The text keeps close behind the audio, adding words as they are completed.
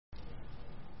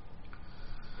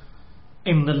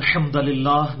إن الحمد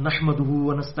لله نحمده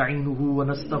ونستعينه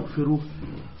ونستغفره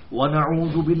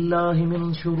ونعوذ بالله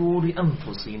من شرور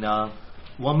أنفسنا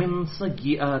ومن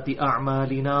سيئات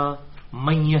أعمالنا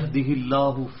من يهده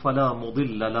الله فلا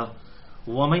مضل له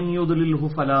ومن يضلله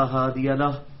فلا هادي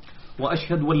له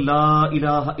وأشهد أن لا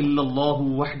إله إلا الله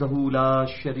وحده لا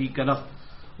شريك له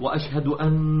وأشهد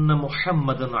أن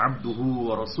محمدا عبده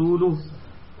ورسوله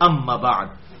أما بعد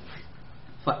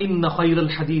فإن خير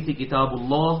الحديث كتاب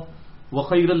الله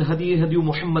وخير الهدي هدي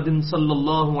محمد صلى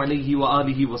الله عليه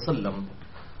وآله وسلم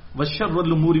وشر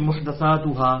الأمور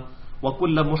محدثاتها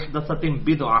وكل محدثة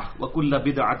بدعة وكل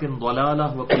بدعة ضلالة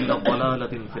وكل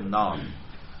ضلالة في النار.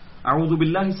 أعوذ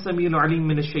بالله السميع العليم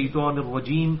من الشيطان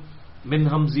الرجيم من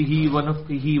همزه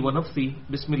ونفخه ونفثه.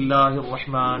 بسم الله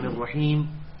الرحمن الرحيم.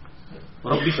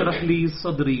 رب اشرح لي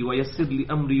صدري ويسر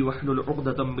لي أمري واحلل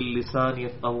عقدة من لساني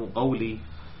يفقهوا قولي.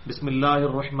 بسم الله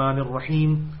الرحمن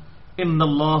الرحيم. ان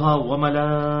اللہ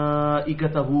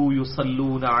وملائکتہ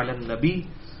یصلون علی النبی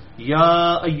یا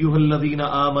ایھا الذین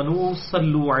آمنوا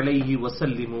صلوا علیہ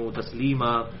وسلموا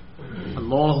تسلیما.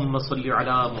 اللهم صل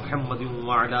علی محمد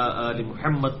وعلی آل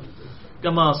محمد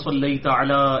كما صلیت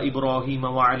علی ابراہیم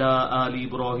وعلی آل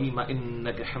ابراہیم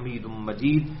انک حمید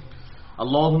مجید.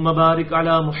 اللهم بارك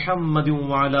على محمد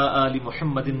وعلى آل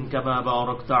محمد كما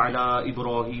باركت على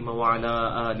إبراهيم وعلى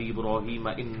آل إبراهيم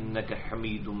إنك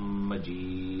حميد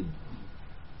مجيد.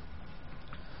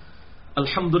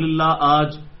 الحمدللہ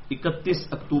آج 31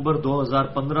 اکتوبر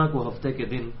 2015 کو ہفتے کے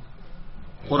دن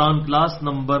قرآن کلاس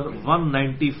نمبر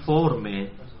 194 میں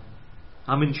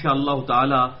ہم انشاءاللہ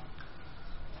تعالی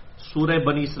سورہ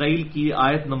بنی اسرائیل کی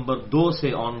آیت نمبر 2 سے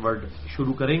آنورڈ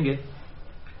شروع کریں گے.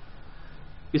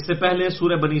 اس سے پہلے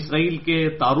سورہ بنی اسرائیل کے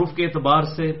تعارف کے اعتبار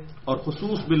سے اور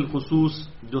خصوص بالخصوص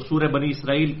جو سورہ بنی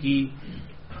اسرائیل کی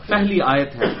پہلی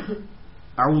آیت ہے،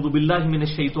 اعوذ باللہ من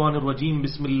الشیطان الرجیم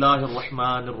بسم اللہ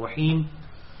الرحمن الرحیم.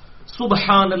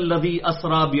 سبحان الذی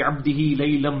اسری بعبدہ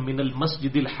لیلا من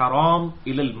المسجد الحرام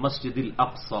الی المسجد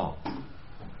الاقصی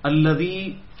الذی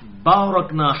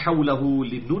بارکنا حولہ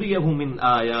لنریہ من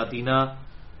آیاتنا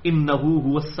انہ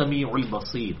هو السمیع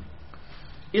البصیر.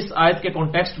 اس آیت کے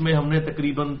کانٹیکسٹ میں ہم نے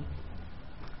تقریباً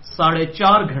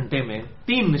 4.5 گھنٹے میں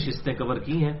 3 نشستیں کور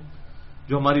کی ہیں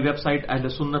جو ہماری ویب سائٹ اہل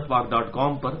سنت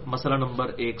پاک.com پر مسئلہ نمبر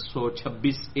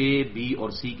 126A B اور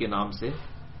C کے نام سے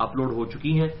اپلوڈ ہو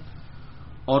چکی ہیں.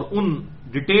 اور ان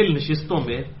ڈیٹیل نشستوں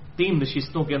میں 3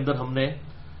 نشستوں کے اندر ہم نے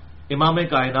امام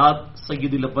کائنات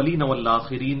سید الاولین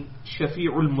والآخرین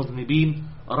شفیع المذنبین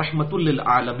رحمت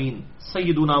للعالمین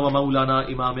سیدنا و مولانا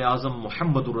امام اعظم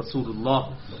محمد رسول اللہ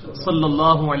صلی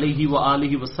اللہ علیہ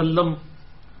وآلہ وسلم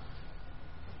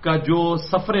کا جو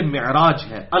سفر معراج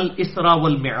ہے، الاسراء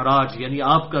والمعراج، یعنی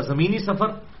آپ کا زمینی سفر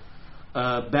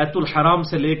بیت الحرام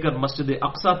سے لے کر مسجد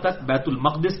اقصی تک، بیت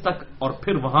المقدس تک، اور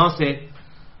پھر وہاں سے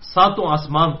 7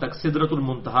 آسمان تک سدرۃ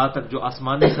المنتہا تک جو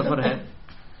آسمانی سفر ہے،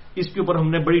 اس کے اوپر ہم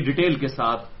نے بڑی ڈیٹیل کے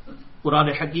ساتھ قرآن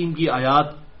حکیم کی آیات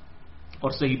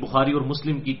اور صحیح بخاری اور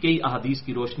مسلم کی کئی احادیث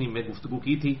کی روشنی میں گفتگو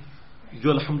کی تھی، جو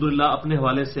الحمدللہ اپنے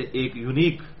حوالے سے ایک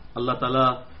یونیک اللہ تعالیٰ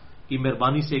کی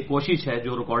مہربانی سے ایک کوشش ہے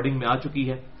جو ریکارڈنگ میں آ چکی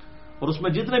ہے. اور اس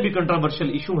میں جتنے بھی کنٹراورشل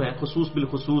ایشو ہیں، خصوص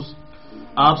بالخصوص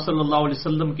آپ صلی اللہ علیہ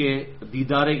وسلم کے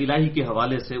دیدار الہی کے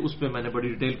حوالے سے، اس پہ میں نے بڑی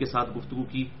ڈیٹیل کے ساتھ گفتگو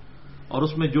کی. اور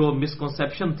اس میں جو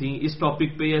مسکنسیپشن تھیں اس ٹاپک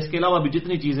پہ یا اس کے علاوہ بھی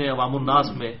جتنی چیزیں عوام الناس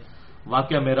میں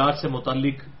واقعہ معراج سے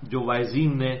متعلق جو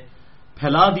وائزین نے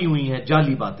پھیلا دی ہوئی ہیں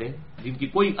جعلی باتیں جن کی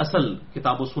کوئی اصل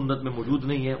کتاب و سنت میں موجود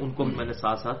نہیں ہے، ان کو بھی میں نے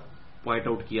ساتھ ساتھ پوائنٹ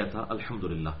آؤٹ کیا تھا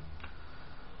الحمدللہ.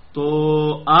 تو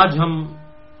آج ہم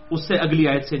اس سے اگلی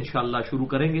آیت سے انشاءاللہ شروع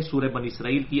کریں گے، سورہ بنی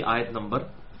اسرائیل کی آیت نمبر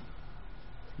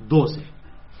 2 سے.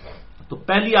 تو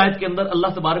پہلی آیت کے اندر اللہ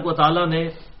تبارک و تعالی نے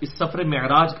اس سفر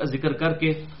معراج کا ذکر کر کے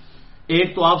ایک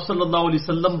تو آپ صلی اللہ علیہ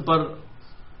وسلم پر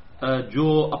جو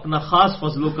اپنا خاص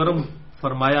فضل و کرم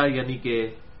فرمایا، یعنی کہ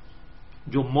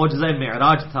جو معجزہ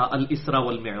معراج تھا، الاسراء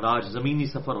والمعراج، زمینی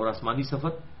سفر اور آسمانی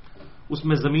سفر. اس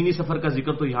میں زمینی سفر کا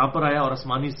ذکر تو یہاں پر آیا اور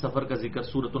آسمانی سفر کا ذکر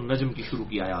سورۃ النجم کی شروع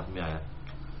کی آیات میں آیا.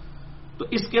 تو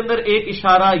اس کے اندر ایک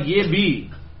اشارہ یہ بھی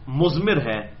مضمر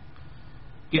ہے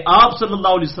کہ آپ صلی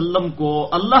اللہ علیہ وسلم کو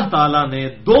اللہ تعالی نے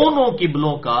دونوں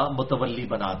قبلوں کا متولی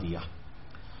بنا دیا.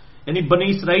 یعنی بنی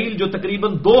اسرائیل جو تقریباً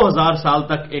 2000 سال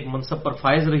تک ایک منصب پر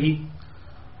فائز رہی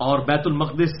اور بیت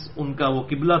المقدس ان کا وہ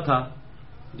قبلہ تھا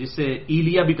جسے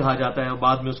ایلیا بھی کہا جاتا ہے اور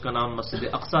بعد میں اس کا نام مسجد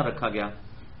اقصی رکھا گیا.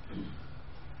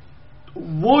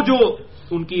 وہ جو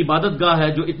ان کی عبادت گاہ ہے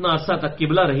جو اتنا عرصہ تک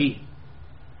قبلہ رہی،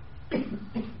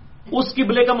 اس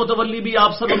قبلے کا متولی بھی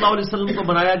آپ صلی اللہ علیہ وسلم کو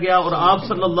بنایا گیا. اور آپ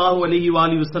صلی اللہ علیہ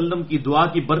وآلہ وسلم کی دعا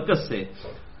کی برکت سے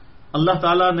اللہ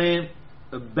تعالی نے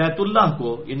بیت اللہ کو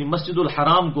یعنی مسجد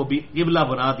الحرام کو بھی قبلہ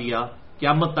بنا دیا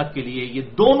قیامت تک کے لیے یہ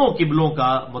دونوں قبلوں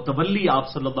کا متولی آپ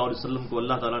صلی اللہ علیہ وسلم کو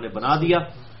اللہ تعالیٰ نے بنا دیا.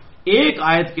 ایک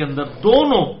آیت کے اندر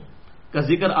دونوں کا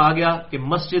ذکر آ گیا کہ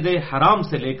مسجد حرام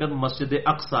سے لے کر مسجد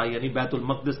اقصی یعنی بیت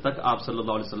المقدس تک آپ صلی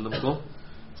اللہ علیہ وسلم کو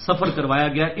سفر کروایا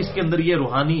گیا. اس کے اندر یہ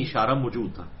روحانی اشارہ موجود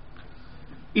تھا.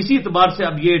 اسی اعتبار سے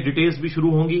اب یہ ڈیٹیلز بھی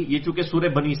شروع ہوں گی. یہ چونکہ سورہ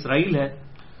بنی اسرائیل ہے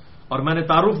اور میں نے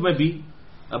تعارف میں بھی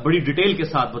بڑی ڈیٹیل کے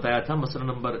ساتھ بتایا تھا مسئلہ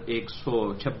نمبر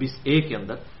 126A کے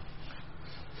اندر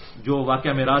جو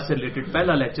واقعہ معراج سے ریلیٹڈ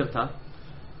پہلا لیکچر تھا.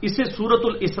 اسے سورۃ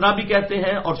الاسراء بھی کہتے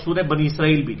ہیں اور سورہ بنی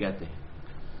اسرائیل بھی کہتے ہیں.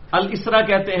 الاسراء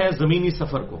کہتے ہیں زمینی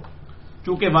سفر کو.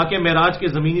 چونکہ واقعہ معراج کے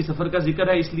زمینی سفر کا ذکر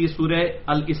ہے اس لیے سورہ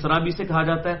الاسراء بھی سے کہا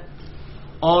جاتا ہے.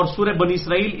 اور سورہ بنی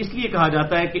اسرائیل اس لیے کہا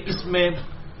جاتا ہے کہ اس میں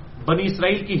بنی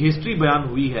اسرائیل کی ہسٹری بیان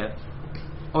ہوئی ہے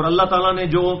اور اللہ تعالیٰ نے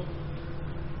جو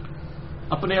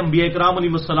اپنے انبیاء کرام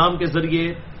علیہ السلام کے ذریعے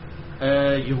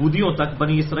یہودیوں تک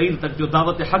بنی اسرائیل تک جو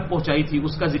دعوت حق پہنچائی تھی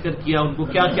اس کا ذکر کیا. ان کو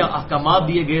کیا کیا احکامات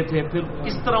دیے گئے تھے, پھر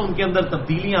کس طرح ان کے اندر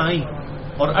تبدیلیاں آئیں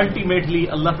اور الٹیمیٹلی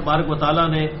اللہ تبارک و تعالیٰ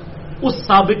نے اس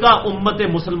سابقہ امت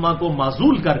مسلمہ کو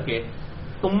معزول کر کے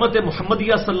امت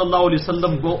محمدیہ صلی اللہ علیہ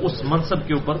وسلم کو اس منصب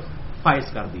کے اوپر فائز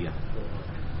کر دیا.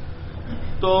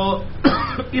 تو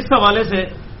اس حوالے سے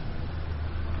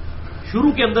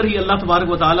شروع کے اندر ہی اللہ تبارک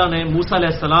و تعالیٰ نے موسیٰ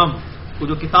علیہ السلام کو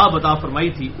جو کتاب عطا فرمائی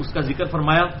تھی اس کا ذکر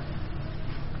فرمایا.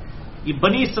 یہ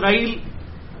بنی اسرائیل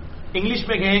انگلش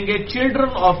میں کہیں گے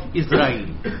چلڈرن آف اسرائیل,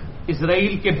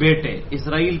 اسرائیل کے بیٹے,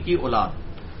 اسرائیل کی اولاد.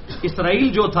 اسرائیل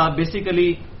جو تھا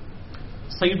بیسیکلی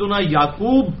سیدنا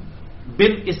یعقوب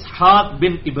بن اسحاق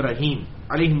بن ابراہیم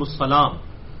علیہ السلام,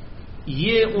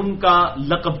 یہ ان کا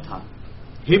لقب تھا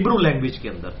ہیبرو لینگویج کے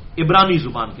اندر, عبرانی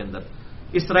زبان کے اندر.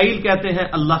 اسرائیل کہتے ہیں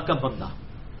اللہ کا بندہ.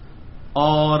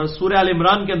 اور سورہ آل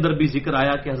عمران کے اندر بھی ذکر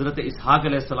آیا کہ حضرت اسحاق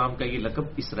علیہ السلام کا یہ لقب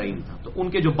اسرائیل تھا. تو ان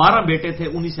کے جو 12 بیٹے تھے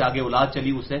انہی سے آگے اولاد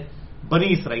چلی, اسے بنی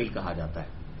اسرائیل کہا جاتا ہے.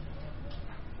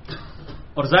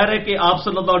 اور ظاہر ہے کہ آپ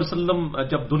صلی اللہ علیہ وسلم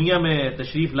جب دنیا میں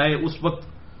تشریف لائے اس وقت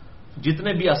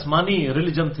جتنے بھی آسمانی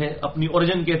ریلیجن تھے اپنی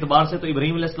اوریجن کے اعتبار سے تو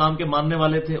ابراہیم علیہ السلام کے ماننے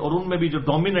والے تھے, اور ان میں بھی جو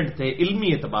ڈومیننٹ تھے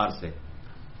علمی اعتبار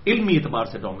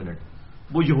سے ڈومیننٹ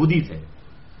وہ یہودی تھے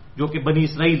جو کہ بنی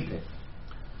اسرائیل تھے.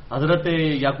 حضرت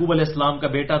یعقوب علیہ السلام کا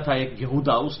بیٹا تھا ایک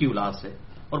یہودا, اس کی اولاد سے,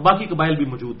 اور باقی قبائل بھی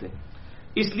موجود تھے.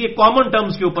 اس لیے کامن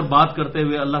ٹرمز کے اوپر بات کرتے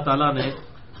ہوئے اللہ تعالیٰ نے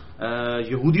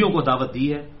یہودیوں کو دعوت دی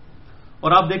ہے.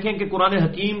 اور آپ دیکھیں کہ قرآن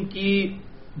حکیم کی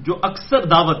جو اکثر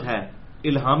دعوت ہے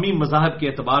الہامی مذاہب کے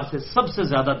اعتبار سے سب سے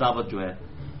زیادہ دعوت جو ہے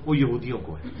وہ یہودیوں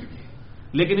کو ہے.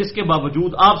 لیکن اس کے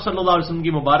باوجود آپ صلی اللہ علیہ وسلم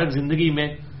کی مبارک زندگی میں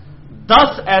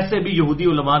 10 ایسے بھی یہودی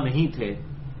علماء نہیں تھے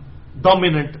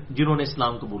ڈومیننٹ جنہوں نے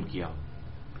اسلام قبول کیا.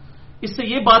 اس سے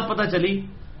یہ بات پتہ چلی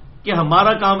کہ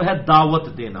ہمارا کام ہے دعوت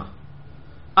دینا.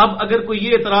 اب اگر کوئی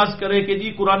یہ اعتراض کرے کہ جی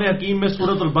قرآن حکیم میں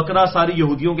سورۃ البقرہ ساری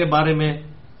یہودیوں کے بارے میں,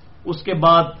 اس کے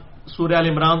بعد سورہ آل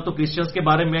عمران تو کرسچنس کے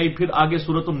بارے میں آئی, پھر آگے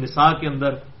سورۃ النساء کے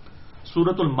اندر,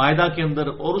 سورۃ المائدہ کے اندر,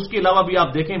 اور اس کے علاوہ بھی آپ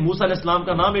دیکھیں موسیٰ علیہ السلام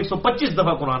کا نام 125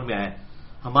 دفعہ قرآن میں آیا ہے.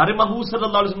 ہمارے محبوب صلی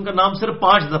اللہ علیہ وسلم کا نام صرف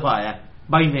 5 دفعہ آیا ہے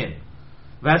بائی نیم.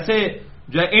 ویسے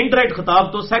جو ہے انڈائریکٹ خطاب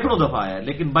تو سینکڑوں دفعہ آیا ہے,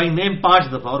 لیکن بائی نیم 5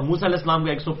 دفعہ, اور موسیٰ علیہ السلام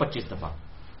کا 125 دفعہ.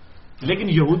 لیکن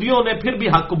یہودیوں نے پھر بھی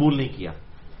حق قبول نہیں کیا.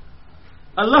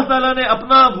 اللہ تعالیٰ نے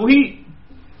اپنا وہی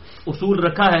اصول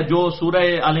رکھا ہے جو سورہ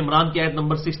آل عمران کی آیت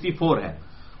نمبر 64 ہے.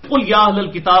 قل یا اہل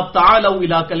الکتاب تعالوا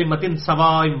الی کلمۃ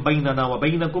سواء بیننا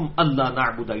وبینکم الا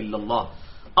نعبد الا اللہ.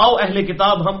 آؤ اہل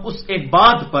کتاب ہم اس ایک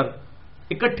بات پر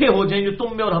اکٹھے ہو جائیں جو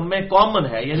تم میں اور ہم میں کامن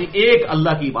ہے, یعنی ایک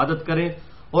اللہ کی عبادت کریں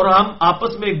اور ہم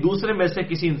آپس میں ایک دوسرے میں سے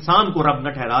کسی انسان کو رب نہ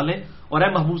ٹھہرا لیں. اور اے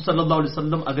محبوب صلی اللہ علیہ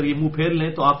وسلم اگر یہ منہ پھیر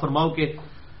لیں تو آپ فرماؤ کہ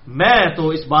میں تو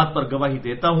اس بات پر گواہی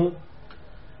دیتا ہوں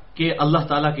کہ اللہ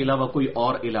تعالیٰ کے علاوہ کوئی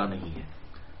اور الہ نہیں ہے.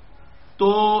 تو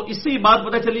اس سے یہ بات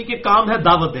پتہ چلی کہ کام ہے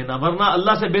دعوت دینا, ورنہ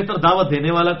اللہ سے بہتر دعوت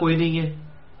دینے والا کوئی نہیں ہے,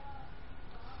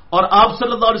 اور آپ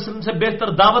صلی اللہ علیہ وسلم سے بہتر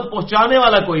دعوت پہنچانے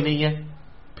والا کوئی نہیں ہے.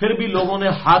 پھر بھی لوگوں نے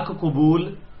حق قبول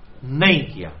نہیں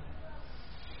کیا.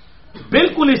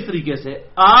 بالکل اس طریقے سے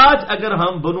آج اگر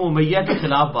ہم بنو امیہ کے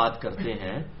خلاف بات کرتے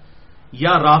ہیں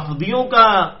یا رافضیوں کا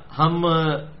ہم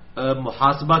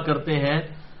محاسبہ کرتے ہیں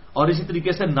اور اسی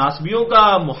طریقے سے ناسبیوں کا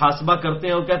محاسبہ کرتے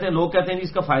ہیں اور کہتے ہیں, لوگ کہتے ہیں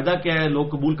اس کا فائدہ کیا ہے, لوگ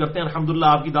قبول کرتے ہیں الحمدللہ,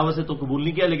 آپ کی دعوت سے تو قبول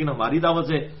نہیں کیا لیکن ہماری دعوت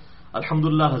سے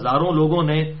الحمدللہ ہزاروں لوگوں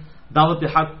نے دعوت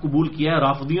حق قبول کیا ہے,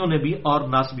 رافضیوں نے بھی اور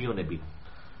ناسبیوں نے بھی.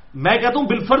 میں کہتا ہوں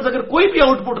بالفرض اگر کوئی بھی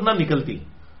آؤٹ پٹ نہ نکلتی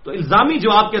تو الزامی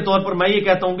جواب کے طور پر میں یہ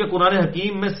کہتا ہوں کہ قرآن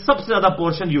حکیم میں سب سے زیادہ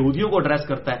پورشن یہودیوں کو ایڈریس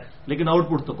کرتا ہے, لیکن آؤٹ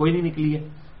پٹ تو کوئی نہیں نکلی ہے.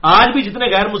 آج بھی جتنے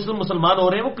غیر مسلم مسلمان ہو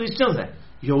رہے ہیں وہ کرسچنز ہیں,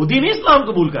 یہودی نہیں اسلام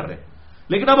قبول کر رہے.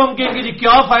 لیکن اب ہم کہیں گے جی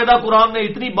کیا فائدہ, قرآن نے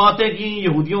اتنی باتیں کی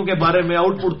یہودیوں کے بارے میں,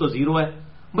 آؤٹ پٹ تو زیرو ہے.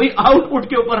 بھئی آؤٹ پٹ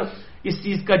کے اوپر اس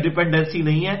چیز کا ڈپینڈنسی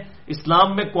نہیں ہے.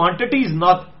 اسلام میں quantity is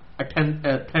not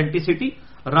authenticity,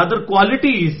 rather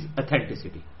quality is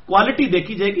authenticity. Quality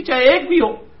دیکھی جائے گی چاہے ایک بھی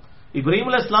ہو. ابراہیم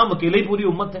علیہ السلام اکیلے ہی پوری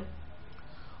امت ہے.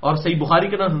 اور صحیح بخاری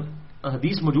کے اندر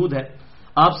حدیث موجود ہے،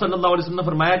 آپ صلی اللہ علیہ وسلم نے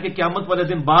فرمایا کہ قیامت والے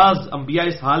دن بعض انبیاء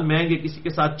اس حال میں آئیں گے، کسی کے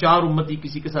ساتھ 4 امتی،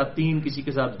 کسی کے ساتھ 3، کسی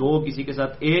کے ساتھ 2، کسی کے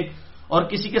ساتھ 1، اور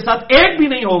کسی کے ساتھ ایک بھی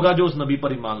نہیں ہوگا جو اس نبی پر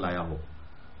ایمان لایا ہو.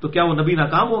 تو کیا وہ نبی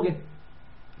ناکام ہو گئے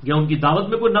یا ان کی دعوت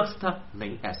میں کوئی نقص تھا؟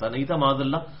 نہیں، ایسا نہیں تھا معاذ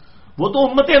اللہ. وہ تو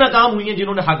امتیں ناکام ہوئی ہیں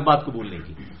جنہوں نے حق بات قبول نہیں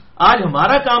کی. آج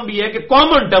ہمارا کام بھی ہے کہ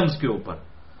کامن ٹرمز کے اوپر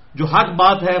جو حق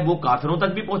بات ہے وہ کافروں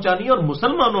تک بھی پہنچانی ہے، اور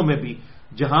مسلمانوں میں بھی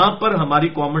جہاں پر ہماری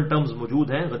کامن ٹرمز موجود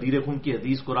ہیں. غدیر خون کی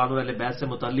حدیث قرآن اور اہل بیت سے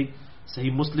متعلق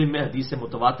صحیح مسلم میں حدیث سے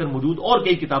متواتر موجود، اور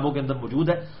کئی کتابوں کے اندر موجود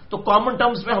ہے. تو کامن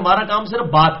ٹرمز میں ہمارا کام صرف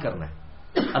بات کرنا ہے.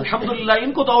 الحمدللہ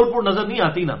ان کو تو آؤٹ پٹ نظر نہیں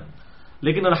آتی نا،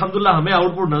 لیکن الحمدللہ ہمیں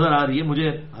آؤٹ پٹ نظر آ رہی ہے. مجھے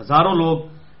ہزاروں لوگ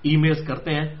ای میلز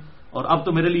کرتے ہیں، اور اب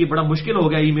تو میرے لیے بڑا مشکل ہو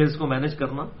گیا ای میلز کو مینج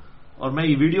کرنا. اور میں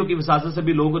یہ ویڈیو کی وساطت سے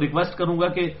بھی لوگوں کو ریکویسٹ کروں گا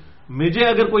کہ مجھے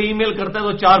اگر کوئی ای میل کرتا ہے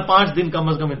تو 4-5 دن کم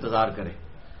از کم انتظار کرے،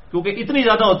 کیونکہ اتنی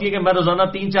زیادہ ہوتی ہے کہ میں روزانہ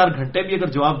 3-4 گھنٹے بھی اگر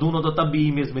جواب دوں تو تب بھی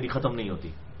ای میلز میری ختم نہیں ہوتی.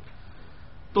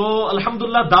 تو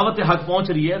الحمدللہ دعوت حق پہنچ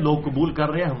رہی ہے، لوگ قبول کر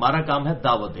رہے ہیں. ہمارا کام ہے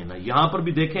دعوت دینا. یہاں پر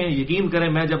بھی دیکھیں، یقین کریں،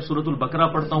 میں جب سورۃ البقرہ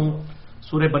پڑھتا ہوں،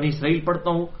 سورہ بنی اسرائیل پڑھتا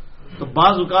ہوں، تو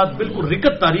بعض اوقات بالکل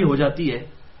رکت طاری ہو جاتی ہے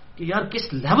کہ یار کس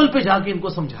لیول پہ جا کے ان کو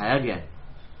سمجھایا گیا ہے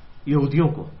یہودیوں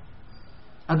کو.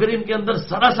 اگر ان کے اندر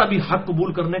ذرا سا بھی حق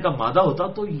قبول کرنے کا مادہ ہوتا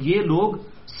تو یہ لوگ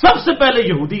سب سے پہلے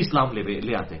یہودی اسلام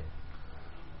لے آتے،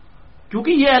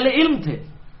 کیونکہ یہ اہل علم تھے.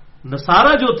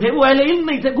 نصارہ جو تھے وہ اہل علم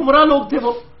نہیں تھے، گمراہ لوگ تھے.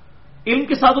 وہ علم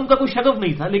کے ساتھ ان کا کوئی شغف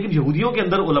نہیں تھا، لیکن یہودیوں کے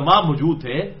اندر علماء موجود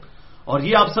تھے. اور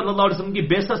یہ آپ صلی اللہ علیہ وسلم کی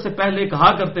بعثت سے پہلے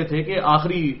کہا کرتے تھے کہ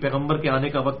آخری پیغمبر کے آنے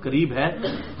کا وقت قریب ہے،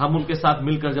 ہم ان کے ساتھ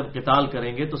مل کر جب قتال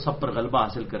کریں گے تو سب پر غلبہ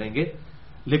حاصل کریں گے.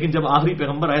 لیکن جب آخری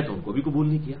پیغمبر آئے تو ان کو بھی قبول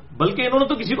نہیں کیا، بلکہ انہوں نے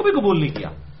تو کسی کو بھی قبول نہیں کیا.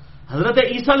 حضرت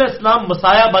عیسیٰ علیہ السلام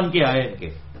مسایہ بن کے آئے.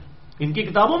 ان کی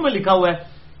کتابوں میں لکھا ہوا ہے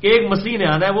کہ ایک مسیح نے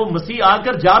آنا ہے. وہ مسیح آ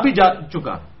کر جا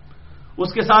چکا، اس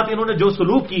کے ساتھ انہوں نے جو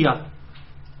سلوک کیا،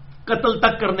 قتل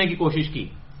تک کرنے کی کوشش کی،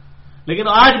 لیکن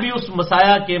آج بھی اس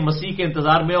مسایہ کے مسیح کے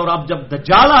انتظار میں. اور اب جب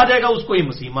دجال آ جائے گا اس کو یہ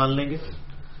مسیح مان لیں گے.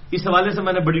 اس حوالے سے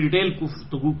میں نے بڑی ڈیٹیل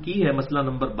گفتگو کی ہے، مسئلہ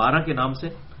نمبر 12 کے نام سے،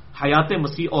 حیات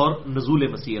مسیح اور نزول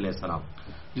مسیح علیہ السلام.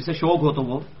 جسے شوق ہو تو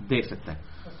وہ دیکھ سکتا ہے.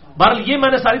 بہرحال یہ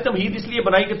میں نے ساری تمہید اس لیے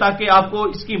بنائی کہ تاکہ آپ کو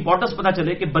اس کی امپورٹنس پتہ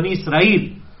چلے کہ بنی اسرائیل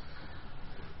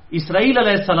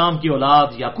علیہ السلام کی اولاد،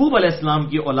 یعقوب علیہ السلام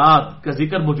کی اولاد کا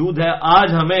ذکر موجود ہے. آج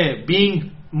ہمیں بینگ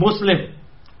مسلم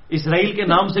اسرائیل کے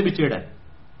نام سے بھی چڑ ہے.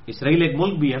 اسرائیل ایک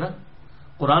ملک بھی ہے نا،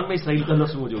 قرآن میں اسرائیل کا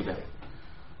لفظ موجود ہے.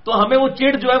 تو ہمیں وہ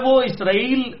چڑ جو ہے وہ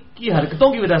اسرائیل کی حرکتوں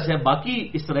کی وجہ سے ہے، باقی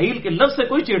اسرائیل کے لفظ سے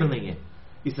کوئی چڑ نہیں ہے.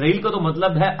 اسرائیل کا تو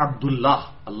مطلب ہے عبداللہ،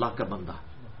 اللہ کا بندہ.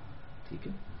 ٹھیک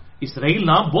ہے، اسرائیل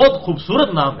نام بہت خوبصورت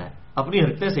نام ہے، اپنی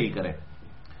حرکتیں صحیح کریں.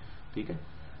 ٹھیک ہے،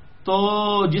 تو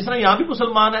جس طرح یہاں بھی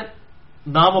مسلمان ہے،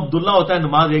 نام عبداللہ ہوتا ہے،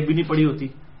 نماز ایک بھی نہیں پڑھی ہوتی.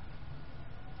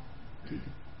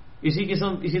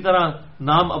 اسی طرح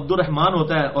نام عبد الرحمان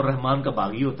ہوتا ہے اور رحمان کا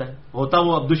باغی ہوتا ہے. ہوتا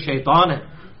وہ عبد الشیطان ہے،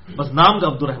 بس نام کا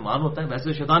عبد الرحمان ہوتا ہے.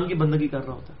 ویسے شیطان کی بندگی کر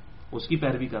رہا ہوتا ہے، اس کی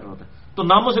پیروی کر رہا ہوتا ہے. تو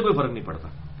ناموں سے کوئی فرق نہیں پڑتا.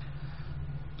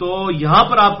 تو یہاں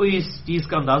پر آپ کو اس چیز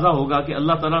کا اندازہ ہوگا کہ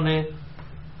اللہ تعالیٰ نے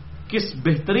کس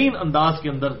بہترین انداز کے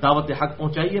اندر دعوت حق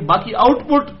پہنچائی ہے. باقی آؤٹ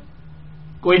پٹ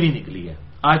کوئی نہیں نکلی ہے.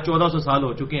 آج 1400 سال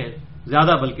ہو چکے ہیں،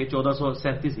 زیادہ بلکہ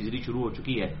 1437 ہجری شروع ہو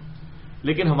چکی ہے،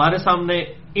 لیکن ہمارے سامنے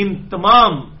ان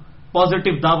تمام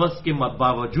پازیٹو دعوت کے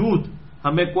باوجود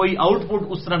ہمیں کوئی آؤٹ پٹ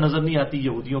اس طرح نظر نہیں آتی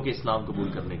یہودیوں کے اسلام قبول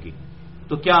کرنے کی.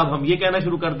 تو کیا اب ہم یہ کہنا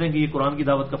شروع کر دیں کہ یہ قرآن کی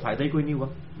دعوت کا فائدہ ہی کوئی نہیں ہوا؟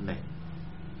 نہیں،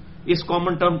 اس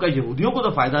کامن ٹرم کا یہودیوں کو تو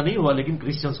فائدہ نہیں ہوا، لیکن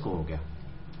کرسچنس کو ہو گیا.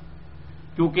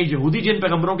 کیونکہ یہودی جن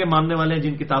پیغمبروں کے ماننے والے ہیں،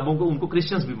 جن کتابوں کو، ان کو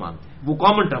کرسچنس بھی مانتے ہیں، وہ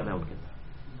کامن ٹرم ہے ان کے اندر.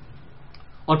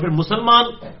 اور پھر مسلمان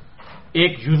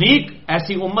ایک یونیک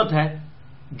ایسی امت ہے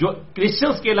جو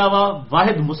کرسچنس کے علاوہ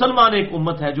واحد مسلمان ایک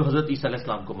امت ہے جو حضرت عیسیٰ علیہ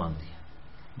السلام کو مانتی ہے.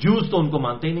 جوز تو ان کو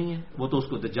مانتے ہی نہیں ہیں، وہ تو اس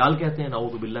کو دجال کہتے ہیں،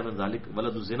 نعوذ باللہ من ذالک،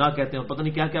 ولد الزنا کہتے ہیں، اور پتہ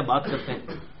نہیں کیا کیا بات کرتے ہیں.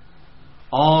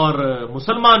 اور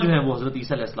مسلمان جو ہیں وہ حضرت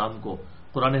عیسیٰ علیہ السلام کو،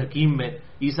 قرآن حکیم میں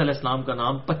عیسیٰ علیہ السلام کا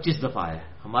نام 25 دفعہ آیا ہے.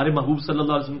 ہمارے محبوب صلی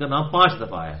اللہ علیہ وسلم کا نام 5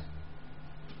 دفعہ آیا ہے.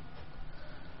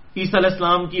 عیسیٰ علیہ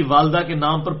السلام کی والدہ کے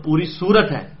نام پر پوری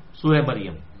سورت ہے، سورہ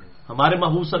مریم. ہمارے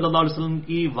محبوب صلی اللہ علیہ وسلم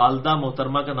کی والدہ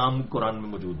محترمہ کا نام قرآن میں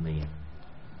موجود نہیں ہے.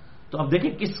 تو اب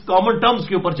دیکھیں کس کامن ٹرمز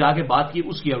کے اوپر جا کے بات کی،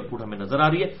 اس کی آؤٹ پٹ ہمیں نظر آ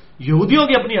رہی ہے. یہودیوں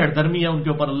کی اپنی ہٹ درمی ہے، ان کے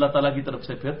اوپر اللہ تعالیٰ کی طرف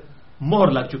سے پھر مہر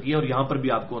لگ چکی ہے. اور یہاں پر بھی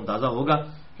آپ کو اندازہ ہوگا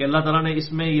کہ اللہ تعالیٰ نے اس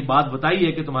میں یہ بات بتائی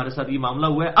ہے کہ تمہارے ساتھ یہ معاملہ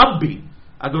ہوا ہے. اب بھی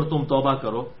اگر تم توبہ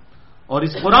کرو اور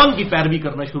اس قرآن کی پیروی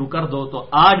کرنا شروع کر دو تو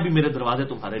آج بھی میرے دروازے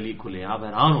تمہارے لیے کھلے ہیں. آپ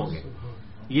حیران ہوں گے،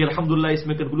 یہ الحمدللہ اس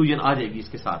میں کنکلوژن آ جائے گی اس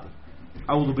کے ساتھ.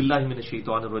 اعوذ باللہ من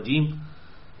الشیطان الرجیم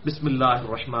بسم اللہ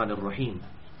الرحمن الرحیم.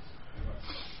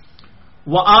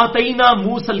 وآتینا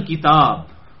موسیٰ الکتاب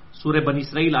سورہ بنی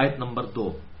اسرائیل آیت نمبر 2.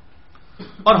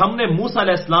 اور ہم نے موسیٰ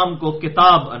علیہ السلام کو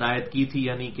کتاب عنایت کی تھی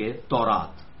یعنی کہ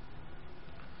تورات.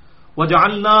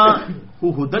 وجعلناہ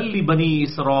ھدی لبنی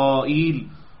اسرائیل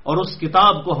اور اس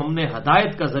کتاب کو ہم نے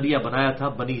ہدایت کا ذریعہ بنایا تھا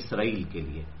بنی اسرائیل کے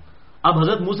لیے. اب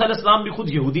حضرت موسیٰ علیہ السلام بھی خود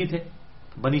یہودی تھے,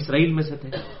 بنی اسرائیل میں سے تھے,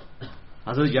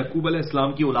 حضرت یعقوب علیہ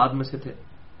السلام کی اولاد میں سے تھے.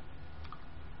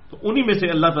 تو انہی میں سے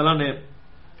اللہ تعالیٰ نے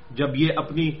جب یہ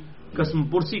اپنی قسم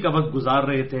پرسی کا وقت گزار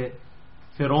رہے تھے,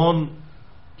 فرعون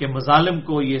کے مظالم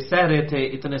کو یہ سہ رہے تھے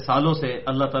اتنے سالوں سے,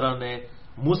 اللہ تعالیٰ نے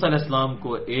موسیٰ علیہ السلام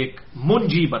کو ایک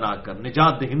منجی بنا کر,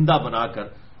 نجات دہندہ بنا کر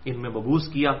ان میں مبعوث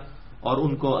کیا اور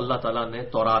ان کو اللہ تعالیٰ نے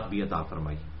تورات بھی عطا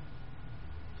فرمائی.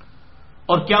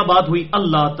 اور کیا بات ہوئی؟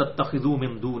 اللہ تتخذوا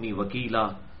من دونی وکیلا,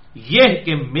 یہ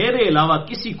کہ میرے علاوہ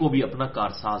کسی کو بھی اپنا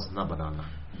کارساز نہ بنانا,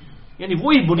 یعنی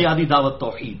وہی بنیادی دعوت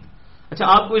توحید. اچھا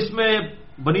آپ کو اس میں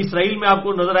بنی اسرائیل میں آپ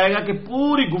کو نظر آئے گا کہ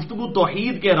پوری گفتگو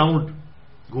توحید کے اراؤنڈ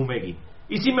گھومے گی.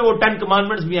 اسی میں وہ 10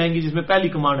 کمانڈمنٹس بھی آئیں گی جس میں پہلی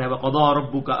کمانڈ ہے وَقَضَىٰ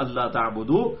رَبُّكَ أَلَّا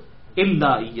تَعْبُدُوا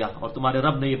إِلَّا إِيَّاهُ, اور تمہارے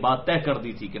رب نے یہ بات طے کر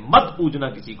دی تھی کہ مت پوجنا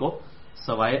کسی کو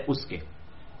سوائے اس کے.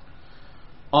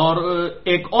 اور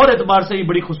ایک اور اعتبار سے یہ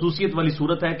بڑی خصوصیت والی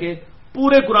صورت ہے کہ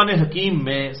پورے قرآن حکیم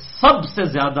میں سب سے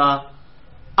زیادہ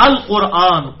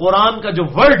القرآن, قرآن کا جو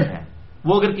ورڈ ہے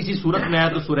وہ اگر کسی صورت میں آیا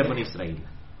تو سورہ بنی اسرائیل ہے.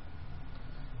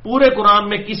 پورے قرآن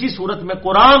میں کسی صورت میں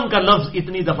قرآن کا لفظ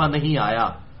اتنی دفعہ نہیں آیا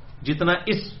جتنا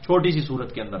اس چھوٹی سی صورت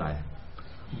کے اندر آیا.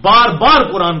 بار بار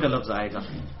قرآن کا لفظ آئے گا.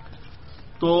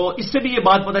 تو اس سے بھی یہ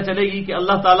بات پتہ چلے گی کہ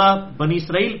اللہ تعالیٰ بنی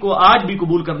اسرائیل کو آج بھی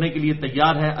قبول کرنے کے لیے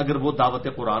تیار ہے اگر وہ دعوت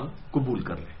قرآن قبول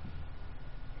کر لیں.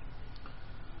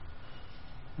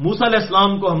 موسیٰ علیہ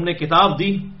السلام کو ہم نے کتاب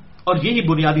دی اور یہی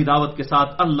بنیادی دعوت کے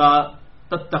ساتھ اللہ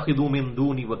تتخذوا من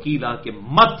دونی وکیلا کہ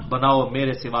مت بناؤ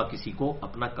میرے سوا کسی کو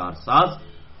اپنا کارساز.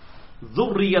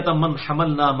 ذریۃ من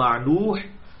حملنا مع نوح,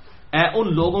 اے ان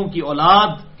لوگوں کی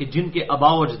اولاد کہ جن کے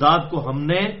آباء و اجداد کو ہم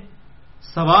نے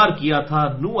سوار کیا تھا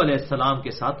نوح علیہ السلام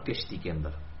کے ساتھ کشتی کے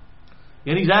اندر.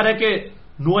 یعنی ظاہر ہے کہ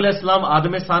نوح علیہ السلام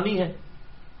آدم ثانی ہے.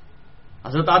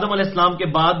 حضرت آدم علیہ السلام کے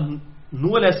بعد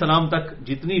نوح علیہ السلام تک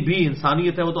جتنی بھی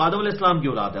انسانیت ہے وہ تو آدم علیہ السلام کی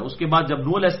اولاد ہے. اس کے بعد جب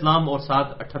نوح علیہ السلام اور ساتھ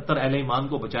 78 اہل ایمان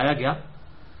کو بچایا گیا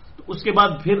تو اس کے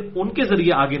بعد پھر ان کے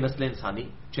ذریعے آگے نسل انسانی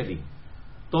چلی.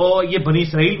 تو یہ بنی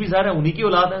اسرائیل بھی ظاہر ہے انہی کی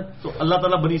اولاد ہے. تو اللہ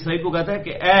تعالیٰ بنی اسرائیل کو کہتا ہے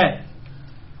کہ اے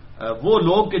وہ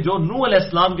لوگ کہ جو نوح علیہ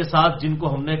السلام کے ساتھ جن کو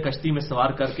ہم نے کشتی میں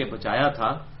سوار کر کے بچایا تھا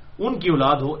ان کی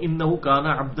اولاد ہو. انہ کان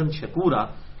عبدا شکورا,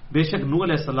 بے شک نوح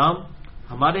علیہ السلام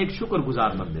ہمارے ایک شکر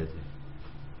گزار بندے تھے.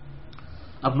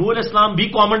 اب نوح علیہ السلام بھی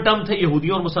کامن ٹرم تھے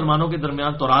یہودیوں اور مسلمانوں کے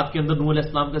درمیان. تورات کے اندر نوح علیہ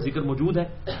السلام کا ذکر موجود ہے,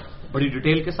 بڑی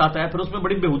ڈیٹیل کے ساتھ آیا. پھر اس میں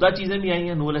بڑی بےہودہ چیزیں بھی آئی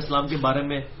ہیں نوح علیہ السلام کے بارے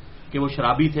میں کہ وہ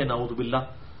شرابی تھے نعوذ باللہ.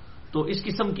 تو اس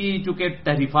قسم کی چونکہ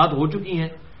تحریفات ہو چکی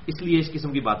ہیں اس لیے اس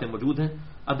قسم کی باتیں موجود ہیں.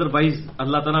 ادروائز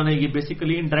اللہ تعالیٰ نے یہ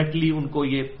بیسیکلی انڈائریکٹلی ان کو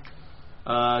یہ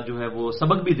جو ہے وہ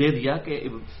سبق بھی دے دیا کہ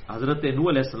حضرت نوح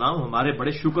علیہ السلام ہمارے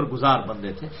بڑے شکر گزار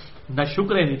بندے تھے, نہ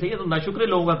شکرے نہیں تھے. یہ تو نہ شکرے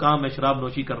لوگوں کا کام ہے شراب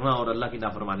نوشی کرنا اور اللہ کی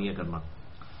نافرمانیاں کرنا.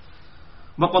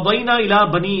 وَقَضَيْنَا إِلَىٰ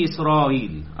بَنِي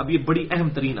إِسْرَائِيلَ, اب یہ بڑی اہم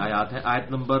ترین آیات ہے,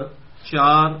 آیت نمبر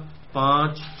 4,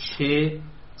 5, 6,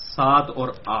 7 اور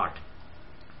 8.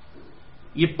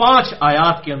 یہ 5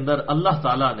 آیات کے اندر اللہ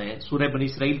تعالیٰ نے سورہ بنی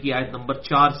اسرائیل کی آیت نمبر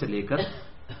 4 سے لے کر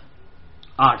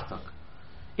 8 تک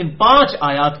ان 5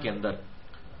 آیات کے اندر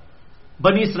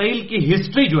بنی اسرائیل کی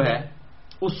ہسٹری جو ہے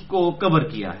اس کو کور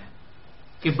کیا ہے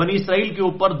کہ بنی اسرائیل کے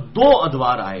اوپر 2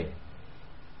 ادوار آئے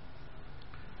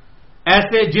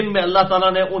ایسے جن میں اللہ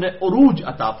تعالیٰ نے انہیں عروج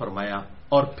عطا فرمایا,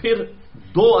 اور پھر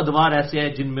 2 ادوار ایسے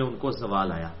ہیں جن میں ان کو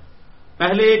زوال آیا.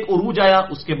 پہلے ایک عروج آیا,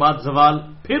 اس کے بعد زوال,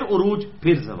 پھر عروج,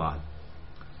 پھر زوال.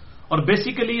 اور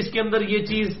بیسیکلی اس کے اندر یہ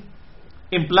چیز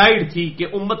امپلائڈ تھی کہ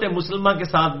امت مسلمہ کے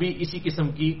ساتھ بھی اسی قسم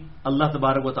کی اللہ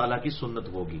تبارک و تعالیٰ کی سنت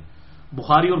ہوگی.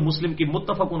 بخاری اور مسلم کی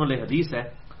متفقن علیہ حدیث ہے,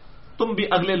 تم بھی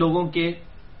اگلے لوگوں کے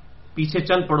پیچھے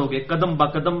چل پڑو گے قدم با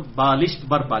قدم بالشت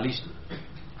بر بالشت,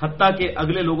 حتیٰ کہ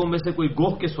اگلے لوگوں میں سے کوئی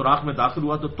گوہ کے سوراخ میں داخل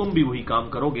ہوا تو تم بھی وہی کام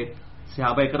کرو گے.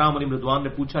 صحابہ کرام علیہ رضوان نے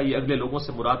پوچھا یہ اگلے لوگوں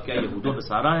سے مراد کیا یہود و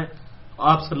نصارہ ہیں؟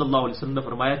 آپ صلی اللہ علیہ وسلم نے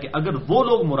فرمایا کہ اگر وہ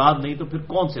لوگ مراد نہیں تو پھر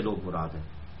کون سے لوگ مراد ہیں؟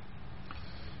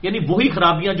 یعنی وہی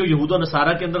خرابیاں جو یہود و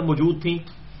نصارہ کے اندر موجود تھیں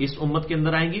اس امت کے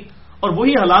اندر آئیں گی, اور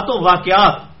وہی حالات و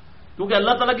واقعات, کیونکہ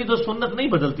اللہ تعالیٰ کی تو سنت نہیں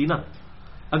بدلتی نا.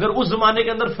 اگر اس زمانے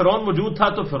کے اندر فرعون موجود تھا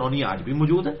تو فرعونی آج بھی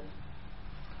موجود ہے.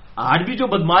 آج بھی جو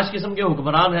بدماش قسم کے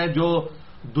حکمران ہیں جو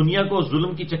دنیا کو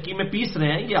ظلم کی چکی میں پیس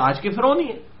رہے ہیں یہ آج کے فرعونی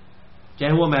ہیں,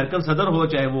 چاہے وہ امریکن صدر ہو,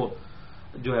 چاہے وہ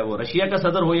جو ہے وہ رشیا کا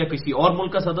صدر ہو یا کسی اور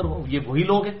ملک کا صدر ہو، یہ وہی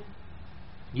لوگ ہیں،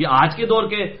 یہ آج کے دور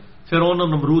کے فرعون اور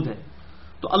نمرود ہیں۔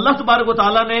 تو اللہ تبارک و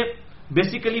تعالیٰ نے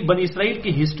بیسیکلی بنی اسرائیل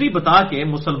کی ہسٹری بتا کے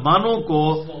مسلمانوں کو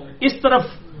اس طرف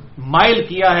مائل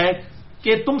کیا ہے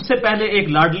کہ تم سے پہلے ایک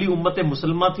لاڈلی امت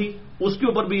مسلمہ تھی، اس کے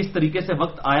اوپر بھی اس طریقے سے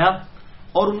وقت آیا،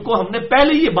 اور ان کو ہم نے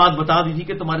پہلے یہ بات بتا دی تھی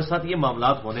کہ تمہارے ساتھ یہ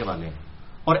معاملات ہونے والے ہیں،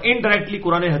 اور انڈائریکٹلی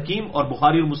قرآن حکیم اور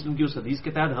بخاری اور مسلم کی اس حدیث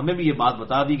کے تحت ہمیں بھی یہ بات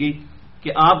بتا دی گئی کہ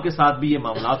آپ کے ساتھ بھی یہ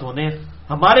معاملات ہونے ہیں۔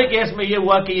 ہمارے کیس میں یہ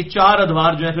ہوا کہ یہ 4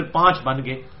 ادوار جو ہے پھر 5 بن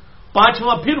گئے،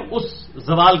 5واں پھر اس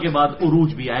زوال کے بعد عروج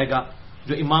بھی آئے گا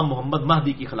جو امام محمد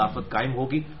مہدی کی خلافت قائم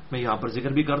ہوگی۔ میں یہاں پر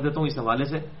ذکر بھی کر دیتا ہوں اس حوالے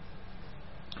سے۔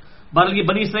 بہرحال یہ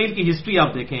بنی اسرائیل کی ہسٹری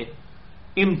آپ دیکھیں،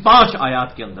 ان 5 آیات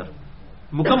کے اندر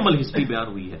مکمل ہسٹری بیان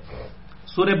ہوئی ہے۔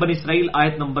 سورہ بنی اسرائیل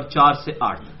آیت نمبر 4 سے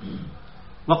 8،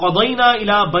 وَقَضَيْنَا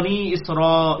إِلَىٰ بَنِي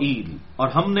إِسْرَائِيلَ، اور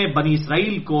ہم نے بنی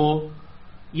اسرائیل کو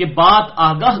یہ بات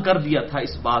آگاہ کر دیا تھا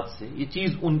اس بات سے، یہ چیز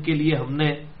ان کے لیے ہم نے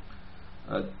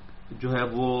جو ہے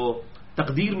وہ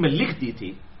تقدیر میں لکھ دی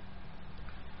تھی،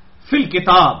 فی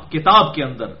الکتاب، کتاب کے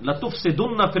اندر،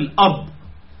 لَتُفْسِدُنَّ فِي الْأَرْضِ،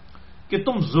 کہ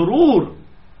تم ضرور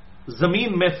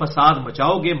زمین میں فساد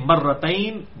مچاؤ گے،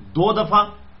 مرتین، 2 دفعہ،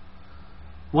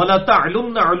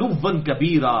 وَلَتَعْلُنَّ عُلُوًّا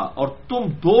كَبِيرًا، اور تم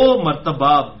 2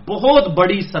 مرتبہ بہت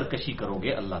بڑی سرکشی کرو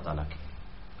گے اللہ تعالیٰ کی۔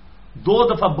 2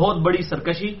 دفعہ بہت بڑی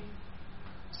سرکشی،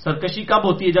 سرکشی کب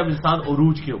ہوتی ہے؟ جب انسان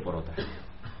عروج کے اوپر ہوتا ہے۔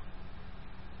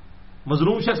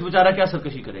 مظلوم شخص بیچارہ کیا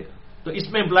سرکشی کرے گا؟ تو اس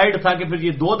میں امپلائڈ تھا کہ پھر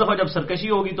یہ 2 دفعہ جب سرکشی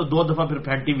ہوگی تو 2 دفعہ پھر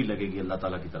پھینٹی بھی لگے گی اللہ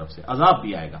تعالیٰ کی طرف سے، عذاب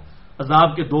بھی آئے گا، عذاب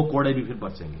کے 2 کوڑے بھی پھر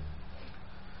برسیں گے۔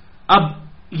 اب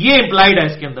یہ امپلائڈ ہے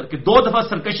اس کے اندر کہ 2 دفعہ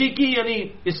سرکشی کی، یعنی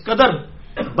اس قدر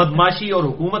بدماشی اور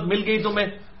حکومت مل گئی تمہیں،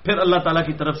 پھر اللہ تعالیٰ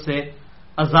کی طرف سے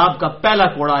عذاب کا پہلا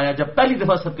کوڑا آیا جب پہلی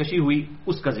دفعہ سرکشی ہوئی،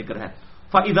 اس کا ذکر ہے۔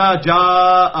 فَإِذَا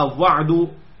جَاءَ وَعْدُ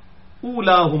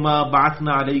أُولَاهُمَا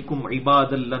بَعَثْنَا عَلَيْكُمْ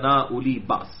عِبَادًا لَنَا أُولِي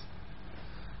بَأْسٍ،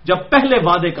 جب پہلے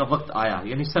وعدے کا وقت آیا،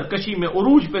 یعنی سرکشی میں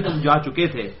عروج پہ تم جا چکے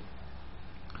تھے،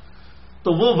 تو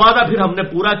وہ وعدہ پھر ہم نے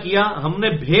پورا کیا، ہم نے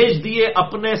بھیج دیے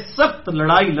اپنے سخت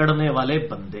لڑائی لڑنے والے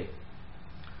بندے۔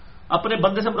 اپنے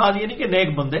بندے سے مراد یہ نہیں کہ نیک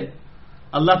بندے،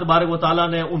 اللہ تبارک و تعالیٰ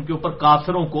نے ان کے اوپر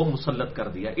کافروں کو مسلط کر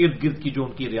دیا، ارد گرد کی جو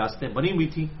ان کی ریاستیں بنی ہوئی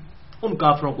تھیں ان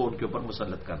کافروں کو ان کے اوپر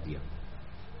مسلط کر دیا۔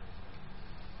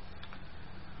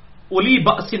 اولی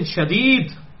بأس شدید،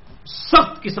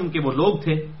 سخت قسم کے وہ لوگ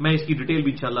تھے، میں اس کی ڈیٹیل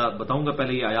بھی انشاءاللہ بتاؤں گا،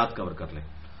 پہلے یہ آیات کور کر لیں۔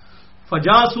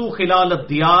 فجاسو خلال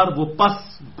الدیار، وہ پس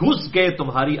گھس گئے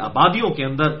تمہاری آبادیوں کے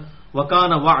اندر،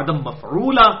 وکان وعدا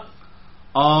مفعولا،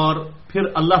 اور پھر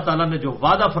اللہ تعالیٰ نے جو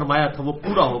وعدہ فرمایا تھا وہ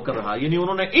پورا ہو کر رہا، یعنی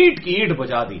انہوں نے اینٹ کی اینٹ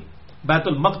بجا دی، بیت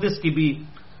المقدس کی بھی،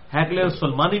 ہیکل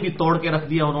سلیمانی بھی توڑ کے رکھ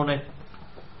دیا انہوں نے،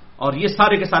 اور یہ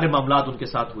سارے کے سارے معاملات ان کے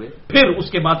ساتھ ہوئے۔ پھر اس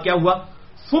کے بعد کیا ہوا؟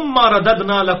 ثم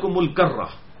رددنا لکم الکرہ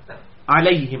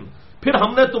علیہم، پھر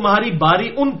ہم نے تمہاری باری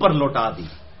ان پر لوٹا دی،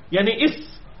 یعنی اس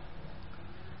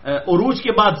عروج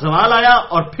کے بعد زوال آیا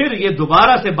اور پھر یہ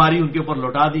دوبارہ سے باری ان کے اوپر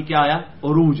لوٹا دی، کیا آیا؟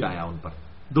 عروج آیا ان پر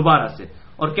دوبارہ سے،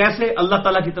 اور کیسے؟ اللہ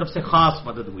تعالیٰ کی طرف سے خاص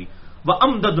مدد ہوئی۔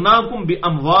 وَأَمْدَدْنَاكُمْ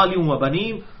بِأَمْوَالٍ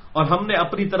وَبَنِينَ، اور ہم نے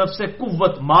اپنی طرف سے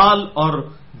قوت، مال اور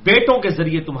بیٹوں کے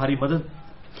ذریعے تمہاری مدد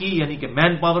کی، یعنی کہ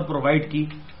مین پاور پرووائڈ کی۔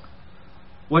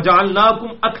 وَجَعَلْنَاكُمْ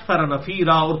أَكْثَرَ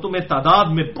نَفِيرًا، اور تمہیں تعداد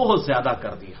میں بہت زیادہ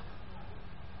کر دیا،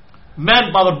 مین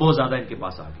پاور بہت زیادہ ان کے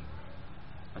پاس آ گئی۔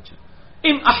 اچھا،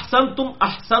 ان احسنتم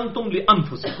احسنتم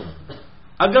لانفسکم،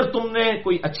 اگر تم نے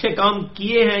کوئی اچھے کام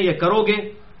کیے ہیں یا کرو گے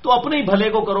تو اپنے ہی بھلے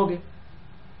کو کرو گے،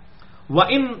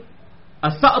 وَإِنْ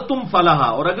أَسَأْتُمْ فَلَهَا،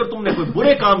 اور اگر تم نے کوئی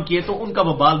برے کام کیے تو ان کا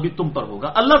وبال بھی تم پر ہوگا،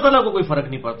 اللہ تعالیٰ کو کوئی فرق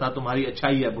نہیں پڑتا تمہاری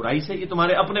اچھائی یا برائی سے، یہ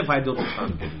تمہارے اپنے فائدے اور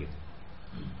نقصان کے لیے۔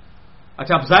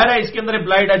 اچھا، اب ظاہر ہے اس کے اندر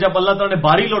امپلائڈ ہے جب اللہ تعالیٰ نے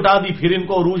باری لوٹا دی پھر ان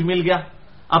کو عروج مل گیا،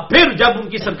 اب پھر جب ان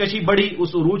کی سرکشی بڑھی اس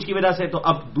عروج کی وجہ سے تو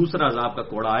اب دوسرا عذاب کا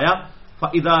کوڑا آیا۔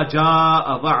 فَإِذَا جَاءَ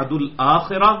وَعْدُ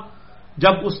الْآخِرَةِ،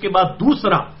 جب اس کے بعد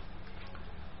دوسرا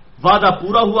وعدہ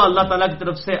پورا ہوا اللہ تعالیٰ کی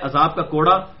طرف سے عذاب کا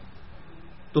کوڑا،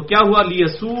 تو کیا ہوا؟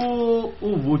 لِيَسُوءُ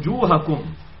وُجُوهَكُمْ،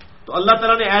 تو اللہ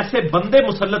تعالیٰ نے ایسے بندے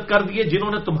مسلط کر دیے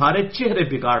جنہوں نے تمہارے چہرے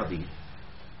بگاڑ دیے،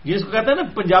 جس کو کہتے ہیں نا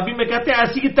پنجابی میں کہتے ہیں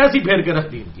ایسی کی تیسی پھیر کے رکھ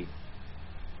دی ان کی۔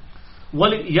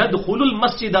 وَلْيَدْخُلُوا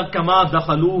الْمَسْجِدَ كَمَا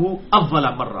دَخَلُوهُ أَوَّلَ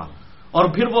مَرَّةٍ، اور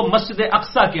پھر وہ مسجد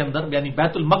اقصی کے اندر یعنی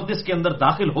بیت المقدس کے اندر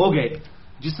داخل ہو گئے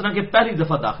جس طرح کے پہلی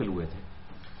دفعہ داخل ہوئے تھے۔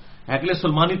 ہیکل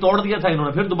سلیمانی توڑ دیا تھا، انہوں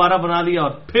نے پھر دوبارہ بنا لیا،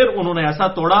 اور پھر انہوں نے ایسا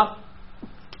توڑا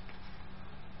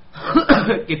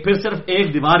کہ پھر صرف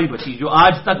ایک دیوار ہی بچی، جو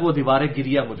آج تک وہ دیواریں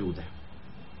گریا موجود ہے،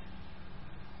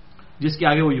 جس کے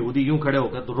آگے وہ یہودی یوں کھڑے ہو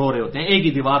کر رو رہے ہوتے ہیں، ایک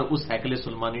ہی دیوار اس ہیکل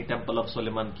سلیمانی ٹیمپل آف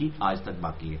سلیمان کی آج تک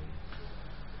باقی ہے۔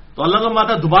 تو اللہ کا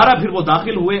ماتا دوبارہ پھر وہ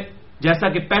داخل ہوئے جیسا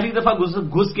کہ پہلی دفعہ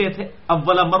گھس گئے تھے،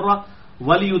 اولا مرہ،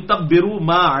 وَلِيُتَبِّرُوا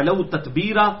مَا عَلَوْا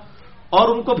تَتْبِيرًا، اور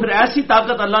ان کو پھر ایسی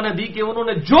طاقت اللہ نے دی کہ انہوں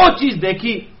نے جو چیز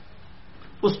دیکھی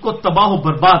اس کو تباہ و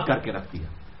برباد کر کے رکھ دیا.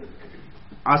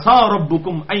 عَسَىٰ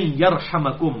رَبُّكُمْ أَن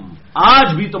يَرْحَمَكُمْ، آج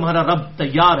بھی تمہارا رب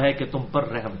تیار ہے کہ تم پر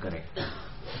رحم کرے.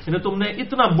 یعنی تم نے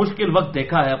اتنا مشکل وقت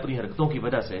دیکھا ہے اپنی حرکتوں کی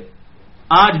وجہ سے،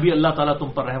 آج بھی اللہ تعالیٰ تم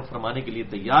پر رحم فرمانے کے لیے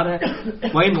تیار ہے.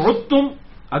 وَإِنْ عُدْتُمْ،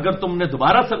 اگر تم نے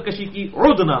دوبارہ سرکشی کی،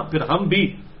 عُدْنَا، پھر ہم بھی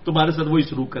تمہارے ساتھ وہی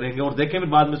سلوک کریں گے. اور دیکھیں پھر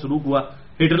بعد میں سلوک ہوا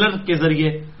ہٹلر کے ذریعے.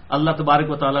 اللہ تبارک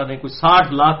و تعالیٰ نے کوئی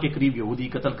 60 لاکھ کے قریب یہودی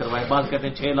قتل کروائے. بعض کہتے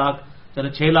ہیں 6 لاکھ، چلے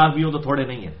 6 لاکھ بھی ہوں تو تھوڑے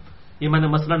نہیں ہیں. یہ میں نے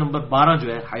مسئلہ نمبر 12 جو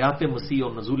ہے حیات مسیح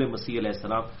اور نزول مسیح علیہ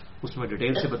السلام، اس میں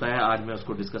ڈیٹیل سے بتایا. آج میں اس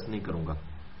کو ڈسکس نہیں کروں گا.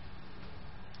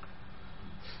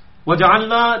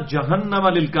 وَجَعَلْنَا جَهَنَّمَ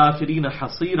لِلْكَافِرِينَ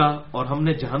حَصِيرًا، اور ہم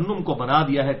نے جہنم کو بنا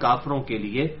دیا ہے کافروں کے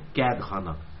لیے قید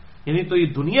خانہ. یعنی تو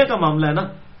یہ دنیا کا معاملہ ہے نا،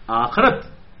 آخرت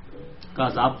کا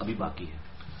عذاب ابھی باقی ہے.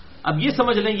 اب یہ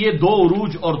سمجھ لیں یہ 2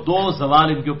 عروج اور 2 زوال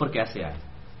ان کے اوپر کیسے آئے.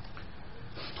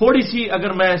 تھوڑی سی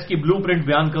اگر میں اس کی بلو پرنٹ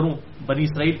بیان کروں، بنی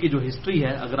اسرائیل کی جو ہسٹری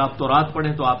ہے، اگر آپ تورات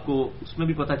پڑھیں تو آپ کو اس میں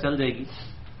بھی پتہ چل جائے گی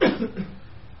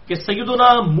کہ سیدنا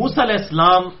موسیٰ علیہ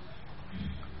السلام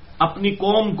اپنی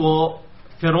قوم کو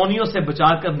فرعونیوں سے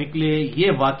بچا کر نکلے. یہ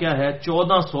واقعہ ہے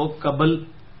 1400 قبل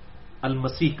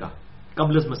المسیح کا،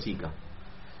 قبل از مسیح کا،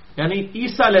 یعنی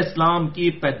عیسیٰ علیہ السلام کی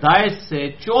پیدائش سے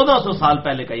 1400 سال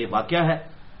پہلے کا یہ واقعہ ہے.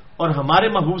 اور ہمارے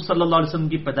محبوب صلی اللہ علیہ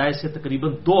وسلم کی پیدائش سے تقریباً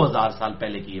 2000 سال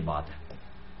پہلے کی یہ بات ہے.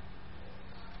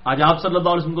 آج آپ صلی اللہ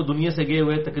علیہ وسلم کو دنیا سے گئے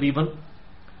ہوئے تقریباً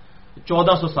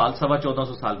 1400 سال،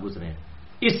 1450 سال گزرے ہیں.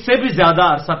 اس سے بھی زیادہ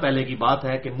عرصہ پہلے کی بات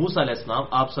ہے کہ موسیٰ علیہ السلام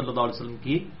آپ صلی اللہ علیہ وسلم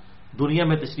کی دنیا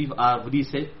میں تشریف آوری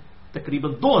سے تقریباً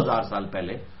 2000 سال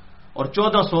پہلے اور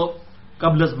 1400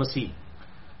 قبل از مسیح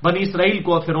بنی اسرائیل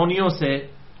کو فرعونیوں سے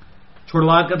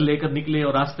چھڑوا کر لے کر نکلے.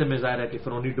 اور راستے میں ظاہر ہے کہ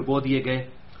فرعونی ڈبو دیے گئے.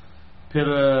 پھر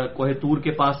کوہ طور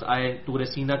کے پاس آئے، طور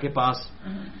سینا کے پاس،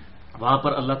 وہاں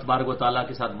پر اللہ تبارک و تعالیٰ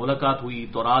کے ساتھ ملاقات ہوئی،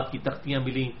 تورات کی تختیاں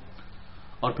ملیں،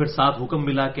 اور پھر ساتھ حکم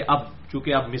ملا کہ اب چونکہ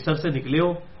آپ مصر سے نکلے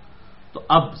ہو تو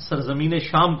اب سرزمین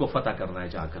شام کو فتح کرنا ہے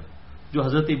جا کر، جو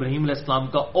حضرت ابراہیم علیہ السلام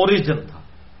کا اوریجن تھا،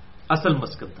 اصل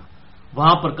مسکن تھا.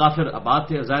 وہاں پر کافر آباد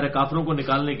تھے. ظاہر کافروں کو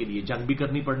نکالنے کے لیے جنگ بھی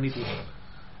کرنی پڑنی تھی.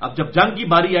 اب جب جنگ کی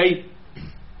باری آئی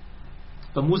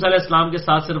تو موسیٰ علیہ السلام کے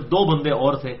ساتھ صرف 2 بندے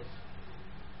اور تھے،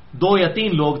 2 یا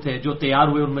 3 لوگ تھے جو تیار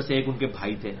ہوئے. ان میں سے ایک ان کے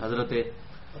بھائی تھے حضرت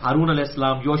ہارون علیہ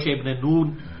السلام، یوشع ابن نون،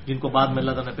 جن کو بعد میں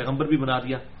اللہ تعالیٰ نے پیغمبر بھی بنا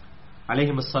دیا،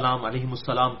 علیہم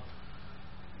السلام.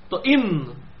 تو ان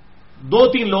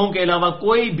 2-3 لوگوں کے علاوہ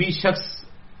کوئی بھی شخص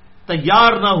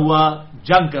تیار نہ ہوا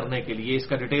جنگ کرنے کے لیے. اس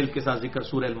کا ڈیٹیل کے ساتھ ذکر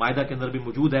سورہ المائدہ کے اندر بھی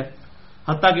موجود ہے.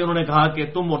 حتیٰ کہ انہوں نے کہا کہ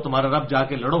تم اور تمہارا رب جا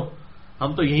کے لڑو، ہم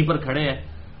تو یہیں پر کھڑے ہیں.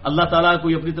 اللہ تعالیٰ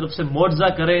کوئی اپنی طرف سے معجزہ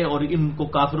کرے اور ان کو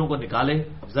کافروں کو نکالے.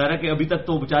 اب ظاہر ہے کہ ابھی تک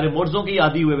تو بیچارے معجزوں کے ہی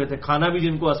عادی ہوئے تھے. کھانا بھی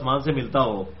جن کو آسمان سے ملتا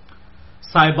ہو،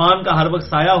 صاحبان کا ہر وقت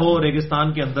سایہ ہو ریگستان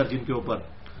کے اندر جن کے اوپر،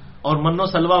 اور من و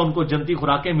سلوہ ان کو جنتی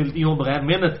خوراکیں ملتی ہوں بغیر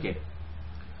محنت کے.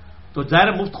 تو ظاہر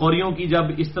مفت خوریوں کی جب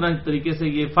اس طرح طریقے سے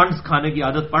یہ فنڈز کھانے کی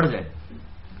عادت پڑ جائے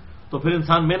تو پھر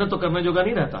انسان محنت تو کرنے جوگا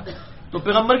نہیں رہتا. تو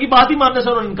پیغمبر کی بات ہی ماننے سے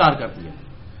انہوں نے انکار کر دیا.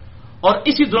 اور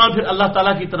اسی دوران پھر اللہ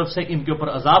تعالیٰ کی طرف سے ان کے اوپر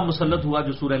عذاب مسلط ہوا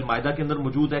جو سورہ المائدہ کے اندر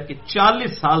موجود ہے کہ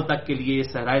 40 سال تک کے لیے یہ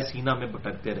صحرائے سینا میں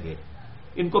بھٹکتے رہے.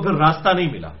 ان کو پھر راستہ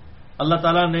نہیں ملا. اللہ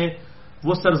تعالیٰ نے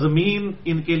وہ سرزمین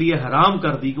ان کے لیے حرام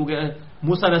کر دی کیونکہ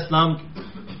موسیٰ علیہ السلام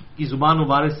کی زبان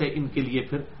مبارک سے ان کے لیے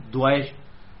پھر دعائیں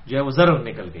جو ہے وہ ضرر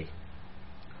نکل گئی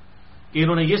کہ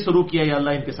انہوں نے یہ شروع کیا یا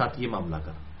اللہ ان کے ساتھ یہ معاملہ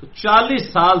کر. تو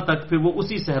 40 سال تک پھر وہ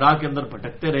اسی صحرا کے اندر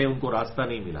بھٹکتے رہے، ان کو راستہ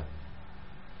نہیں ملا.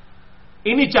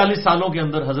 انہی 40 سالوں کے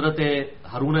اندر حضرت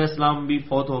ہارون علیہ السلام بھی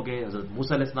فوت ہو گئے، حضرت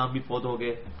موسیٰ علیہ السلام بھی فوت ہو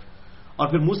گئے. اور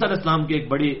پھر موسیٰ علیہ السلام کے ایک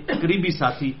بڑے قریبی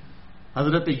ساتھی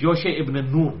حضرت یوشع ابن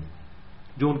نون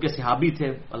جو ان کے صحابی تھے،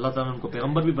 اللہ تعالیٰ نے ان کو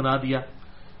پیغمبر بھی بنا دیا،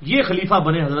 یہ خلیفہ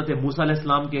بنے حضرت موسیٰ علیہ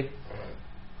السلام کے.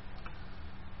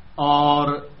 اور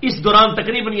اس دوران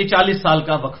تقریباً یہ 40 سال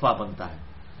کا وقفہ بنتا ہے.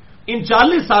 ان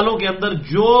 40 سالوں کے اندر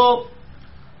جو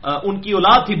ان کی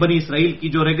اولاد تھی بنی اسرائیل کی،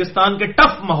 جو ریگستان کے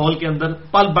ٹف ماحول کے اندر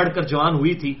پل بڑھ کر جوان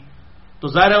ہوئی تھی، تو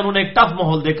ظاہر ہے انہوں نے ایک ٹف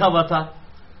ماحول دیکھا ہوا تھا.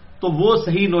 تو وہ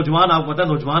صحیح نوجوان، آپ کو پتا ہے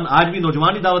نوجوان آج بھی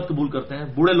نوجوان ہی دعوت قبول کرتے ہیں.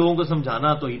 بوڑھے لوگوں کو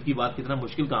سمجھانا تو عید کی بات کتنا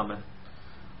مشکل کام ہے.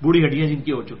 بوڑھی ہڈیاں جن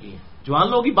کی ہو چکی ہیں، جوان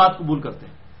لوگ ہی بات قبول کرتے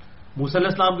ہیں. موسیٰ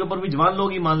علیہ السلام کے اوپر بھی جوان لوگ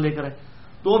ہی مان لے کر ہے.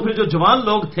 تو پھر جو جوان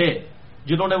لوگ تھے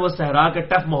جنہوں نے وہ صحرا کے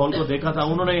ٹف ماحول کو دیکھا تھا،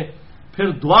 انہوں نے پھر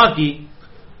دعا کی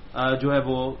جو ہے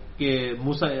وہ کہ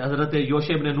حضرت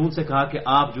یوشع ابن نون سے کہا کہ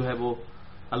آپ جو ہے وہ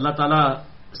اللہ تعالیٰ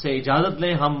سے اجازت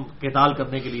لیں، ہم قتال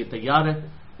کرنے کے لیے تیار ہیں.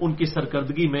 ان کی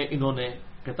سرکردگی میں انہوں نے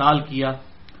قتال کیا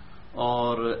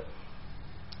اور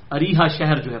اریحا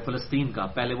شہر جو ہے فلسطین کا،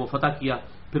 پہلے وہ فتح کیا،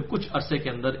 پھر کچھ عرصے کے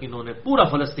اندر انہوں نے پورا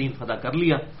فلسطین فتح کر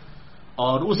لیا،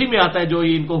 اور اسی میں آتا ہے جو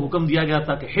ان کو حکم دیا گیا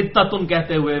تھا کہ حطتن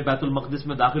کہتے ہوئے بیت المقدس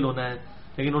میں داخل ہونا ہے،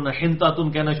 لیکن انہوں نے حنطتن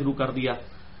کہنا شروع کر دیا،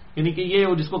 یعنی کہ یہ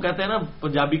جس کو کہتے ہیں نا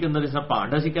پنجابی کے اندر جس طرح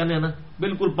پانڈا سی کہنے ہیں نا،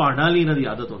 بالکل پانڈا لی انہوں کی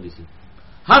عادت ہوتی سی،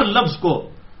 ہر لفظ کو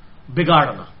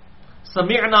بگاڑنا.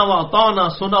 سمعنا و اطعنا،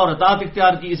 سنا اور اطاعت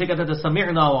اختیار کی، اسے کہتے تھے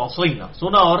سمعنا و عصینا،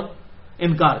 سنا اور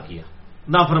انکار کیا،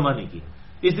 نافرمانی کی.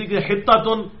 اس طریقے سے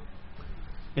حطتن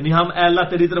یعنی ہم اے اللہ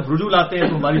تیری طرف رجوع لاتے ہیں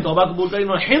تو ہماری توبہ قبول کر،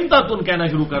 انہوں نے حنطتن کہنا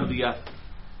شروع کر دیا،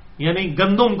 یعنی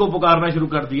گندم کو پکارنا شروع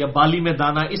کر دیا، بالی میں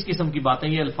دانا، اس قسم کی باتیں،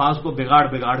 یہ الفاظ کو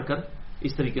بگاڑ کر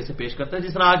اس طریقے سے پیش کرتا ہے.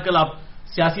 جس طرح آج کل آپ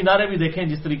سیاسی نعرے بھی دیکھیں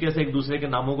جس طریقے سے ایک دوسرے کے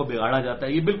ناموں کو بگاڑا جاتا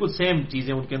ہے، یہ بالکل سیم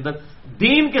چیزیں ان کے اندر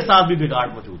دین کے ساتھ بھی بگاڑ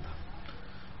موجود ہے.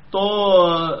 تو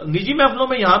نجی محفلوں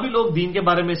میں یہاں بھی لوگ دین کے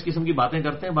بارے میں اس قسم کی باتیں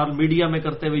کرتے ہیں، بہرحال میڈیا میں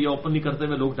کرتے ہوئے یا اوپنلی کرتے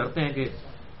ہوئے لوگ ڈرتے ہیں کہ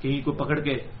کہیں کو پکڑ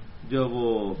کے جو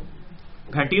وہ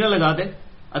پھینٹی نہ لگا دے.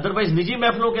 ادروائز نجی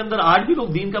محفلوں کے اندر آج بھی لوگ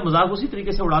دین کا مذاق اسی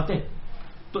طریقے سے اڑاتے ہیں.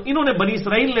 تو انہوں نے بنی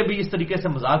اسرائیل نے بھی اس طریقے سے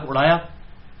مذاق اڑایا.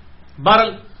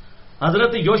 بہرحال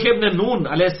حضرت یوشع بن نون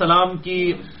علیہ السلام کی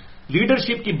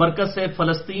لیڈرشپ کی برکت سے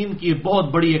فلسطین کی بہت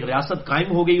بڑی ایک ریاست قائم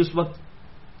ہو گئی اس وقت،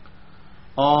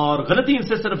 اور غلطی ان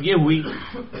سے صرف یہ ہوئی،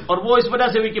 اور وہ اس وجہ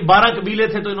سے ہوئی کہ 12 قبیلے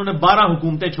تھے تو انہوں نے 12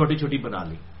 حکومتیں چھوٹی چھوٹی بنا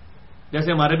لی.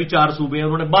 جیسے ہمارے بھی 4 صوبے ہیں،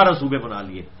 انہوں نے 12 صوبے بنا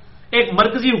لیے. ایک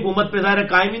مرکزی حکومت پہ ظاہر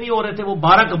قائم ہی نہیں ہو رہے تھے. وہ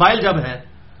 12 قبائل جب ہیں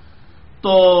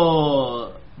تو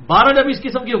 12 جب اس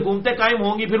قسم کی حکومتیں قائم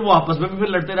ہوں گی پھر وہ آپس میں بھی پھر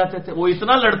لڑتے رہتے تھے. وہ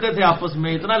اتنا لڑتے تھے آپس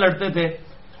میں، اتنا لڑتے تھے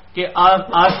کہ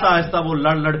آہستہ آہستہ وہ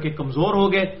لڑ کے کمزور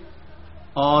ہو گئے،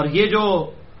 اور یہ جو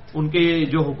ان کے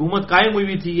جو حکومت قائم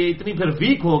ہوئی تھی یہ اتنی پھر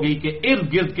ویک ہو گئی کہ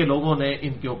ارد گرد کے لوگوں نے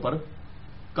ان کے اوپر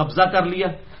قبضہ کر لیا،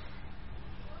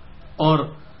 اور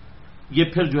یہ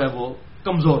پھر جو ہے وہ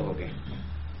کمزور ہو گئے.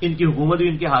 ان کی حکومت بھی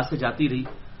ان کے ہاتھ سے جاتی رہی،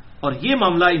 اور یہ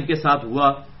معاملہ ان کے ساتھ ہوا.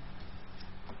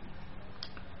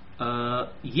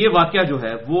 یہ واقعہ جو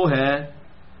ہے وہ ہے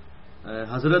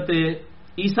حضرت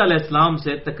عیسیٰ علیہ السلام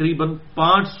سے تقریباً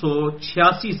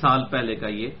 586 سال پہلے کا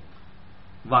یہ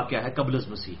واقعہ ہے قبل از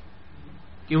مسیح،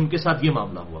 کہ ان کے ساتھ یہ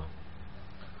معاملہ ہوا.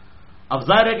 اب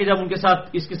ظاہر ہے کہ جب ان کے ساتھ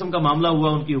اس قسم کا معاملہ ہوا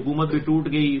ان کی حکومت بھی ٹوٹ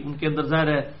گئی، ان کے اندر ظاہر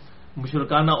ہے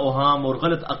مشرکانہ اوہام اور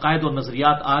غلط عقائد اور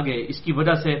نظریات آ گئے. اس کی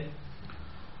وجہ سے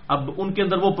اب ان کے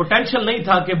اندر وہ پوٹینشل نہیں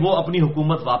تھا کہ وہ اپنی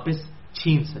حکومت واپس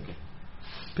چھین سکے.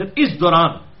 پھر اس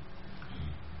دوران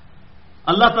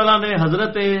اللہ تعالیٰ نے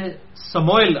حضرت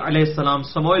سموئیل علیہ السلام،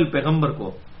 سموئیل پیغمبر کو،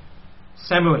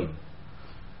 سیموئیل،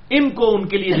 ان کو ان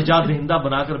کے لیے نجات دہندہ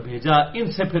بنا کر بھیجا. ان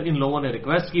سے پھر ان لوگوں نے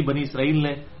ریکویسٹ کی بنی اسرائیل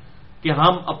نے کہ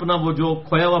ہم اپنا وہ جو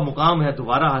کھویا ہوا مقام ہے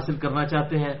دوبارہ حاصل کرنا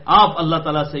چاہتے ہیں. آپ اللہ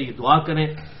تعالیٰ سے یہ دعا کریں،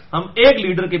 ہم ایک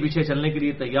لیڈر کے پیچھے چلنے کے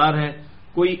لیے تیار ہیں،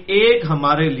 کوئی ایک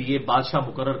ہمارے لیے بادشاہ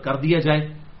مقرر کر دیا جائے،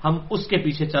 ہم اس کے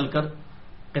پیچھے چل کر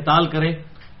قتال کریں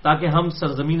تاکہ ہم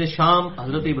سرزمین شام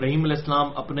حضرت ابراہیم علیہ السلام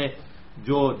اپنے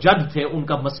جو جد تھے ان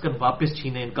کا مسکن واپس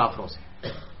چھینے ان کافروں سے.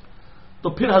 تو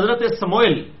پھر حضرت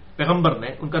سموئیل پیغمبر نے،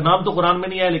 ان کا نام تو قرآن میں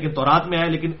نہیں آیا لیکن تورات میں آیا،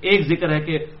 لیکن ایک ذکر ہے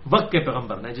کہ وقت کے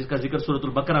پیغمبر نے، جس کا ذکر سورۃ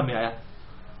البقرہ میں آیا.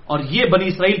 اور یہ بنی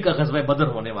اسرائیل کا غزوہ بدر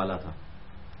ہونے والا تھا،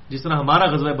 جس طرح ہمارا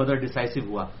غزوہ بدر ڈیسائسو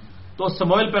ہوا. تو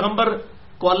سموئیل پیغمبر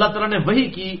کو اللہ تعالیٰ نے وحی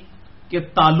کی کہ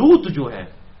طالوت جو ہے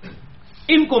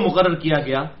ان کو مقرر کیا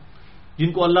گیا،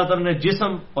 جن کو اللہ تعالیٰ نے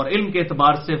جسم اور علم کے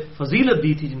اعتبار سے فضیلت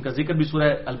دی تھی، جن کا ذکر بھی سورہ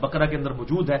البقرہ کے اندر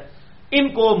موجود ہے. ان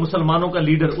کو مسلمانوں کا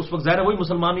لیڈر، اس وقت ظاہر وہی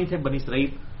مسلمان ہی تھے، بنی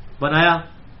اسرائیل بنایا.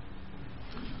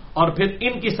 اور پھر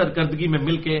ان کی سرکردگی میں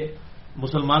مل کے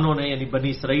مسلمانوں نے یعنی بنی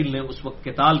اسرائیل نے اس وقت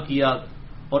قتال کیا.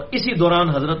 اور اسی دوران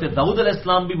حضرت داؤد علیہ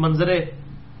السلام بھی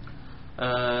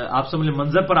آپ سمجھ لیں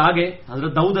منظر پر آ گئے.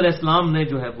 حضرت داؤد علیہ السلام نے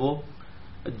جو ہے وہ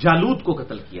جالوت کو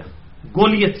قتل کیا.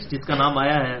 گولیت جس کا نام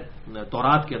آیا ہے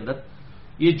تورات کے اندر،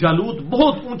 یہ جالوت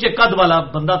بہت اونچے قد والا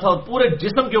بندہ تھا، اور پورے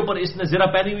جسم کے اوپر اس نے زرہ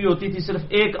پہنی ہوئی ہوتی تھی، صرف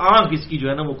ایک آنکھ اس کی جو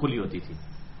ہے نا وہ کھلی ہوتی تھی.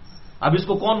 اب اس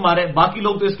کو کون مارے؟ باقی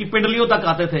لوگ تو اس کی پنڈلیوں تک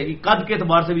آتے تھے، قد کے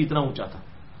اعتبار سے بھی اتنا اونچا تھا.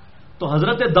 تو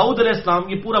حضرت داؤد علیہ السلام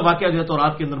یہ پورا واقعہ جو ہے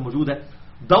تورات کے اندر موجود ہے.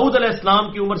 داؤد علیہ السلام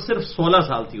کی عمر صرف 16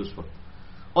 سال تھی اس وقت،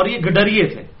 اور یہ گڈریے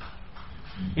تھے،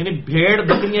 یعنی بھیڑ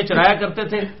بکریاں چرایا کرتے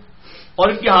تھے. اور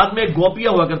ان کے ہاتھ میں ایک گوپیا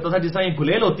ہوا کرتا تھا، جس طرح یہ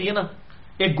گلیل ہوتی ہے نا،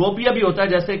 ایک گوپیا بھی ہوتا ہے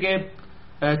جیسے کہ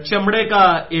چمڑے کا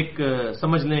ایک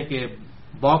سمجھ لیں کہ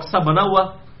باکس سا بنا ہوا،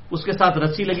 اس کے ساتھ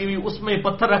رسی لگی ہوئی، اس میں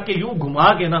پتھر رکھ کے یوں گھما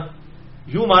کے نا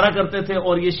یوں مارا کرتے تھے،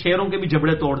 اور یہ شیروں کے بھی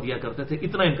جبڑے توڑ دیا کرتے تھے.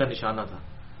 اتنا ان کا نشانہ تھا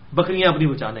بکریاں اپنی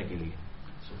بچانے کے لیے.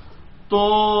 تو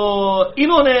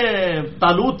انہوں نے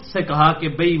طالوت سے کہا کہ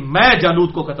بھئی میں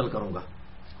جالوت کو قتل کروں گا،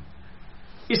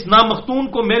 اس نامختون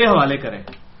کو میرے حوالے کریں.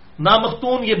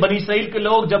 نامختون یہ بنی اسرائیل کے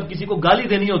لوگ جب کسی کو گالی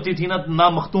دینی ہوتی تھی نا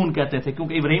نامختون کہتے تھے،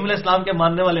 کیونکہ ابراہیم علیہ السلام کے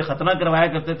ماننے والے ختنہ کروایا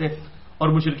کرتے تھے اور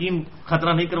مشرکین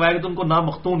ختنہ نہیں کروایا کرتے، تو ان کو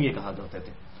نامختون یہ کہا کرتے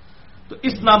تھے. تو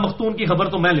اس نامختون کی خبر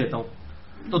تو میں لیتا ہوں.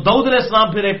 تو داؤد علیہ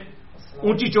السلام پھر ایک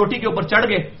اونچی چوٹی کے اوپر چڑھ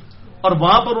گئے اور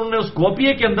وہاں پر انہوں نے اس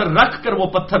گوپیے کے اندر رکھ کر وہ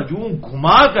پتھر جوں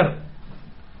گھما کر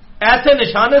ایسے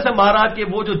نشانے سے مارا کہ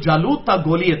وہ جو جالوت تھا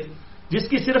گولیت، جس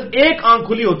کی صرف ایک آنکھ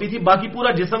کھلی ہوتی تھی، باقی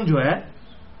پورا جسم جو ہے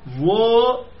وہ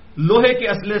لوہے کے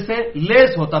اسلحے سے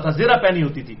لیس ہوتا تھا، زرہ پہنی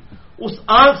ہوتی تھی، اس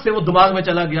آنکھ سے وہ دماغ میں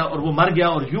چلا گیا اور وہ مر گیا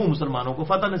اور یوں مسلمانوں کو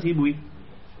فتح نصیب ہوئی.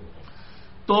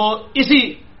 تو اسی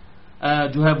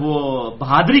جو ہے وہ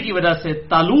بہادری کی وجہ سے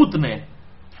طالوت نے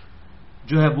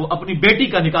جو ہے وہ اپنی بیٹی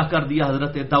کا نکاح کر دیا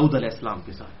حضرت داؤد علیہ السلام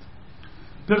کے ساتھ.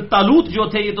 پھر طالوت جو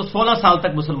تھے یہ تو 16 سال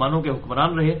تک مسلمانوں کے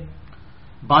حکمران رہے،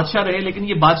 بادشاہ رہے، لیکن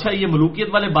یہ بادشاہ، یہ ملوکیت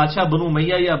والے بادشاہ بنو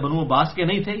امیہ یا بنو عباس کے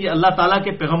نہیں تھے، یہ اللہ تعالیٰ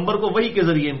کے پیغمبر کو وحی کے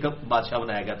ذریعے ان کا بادشاہ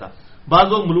بنایا گیا تھا. بعض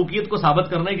لوگ ملوکیت کو ثابت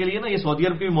کرنے کے لیے نا، یہ سعودی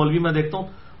عرب کے بھی مولوی میں دیکھتا ہوں،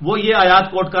 وہ یہ آیات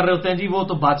کوٹ کر رہے ہوتے ہیں، جی وہ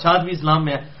تو بادشاہ بھی اسلام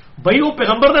میں ہے. بھائی وہ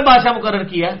پیغمبر نے بادشاہ مقرر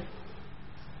کیا ہے،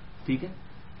 ٹھیک ہے،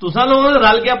 تو سب لوگوں نے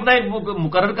رل کے اپنا ایک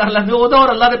مقرر کر لیتے ہوتا اور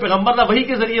اللہ نے پیغمبر نے وحی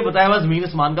کے ذریعے بتایا ہوا زمین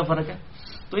اسمان کا فرق ہے.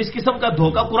 تو اس قسم کا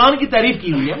دھوکہ قرآن کی تعریف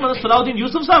کی ہوئی ہے، مطلب صلاح الدین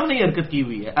یوسف صاحب نے یہ حرکت کی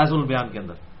ہوئی ہے ایز البیان کے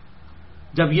اندر.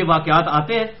 جب یہ واقعات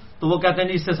آتے ہیں تو وہ کہتے ہیں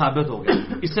جی اس سے ثابت ہو گیا.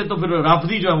 اس سے تو پھر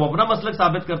رافضی جو ہے وہ اپنا مسلک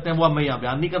ثابت کرتے ہیں، وہ اب میں یہاں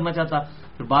بیان نہیں کرنا چاہتا،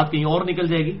 پھر بات کہیں اور نکل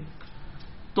جائے گی.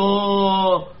 تو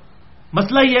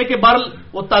مسئلہ یہ ہے کہ بہرحال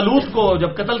وہ طالوت کو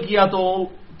جب قتل کیا تو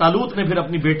طالوت نے پھر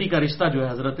اپنی بیٹی کا رشتہ جو ہے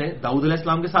حضرت داؤد علیہ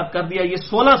السلام کے ساتھ کر دیا. یہ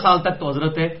 16 سال تک تو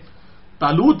حضرت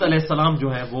طالوت علیہ السلام جو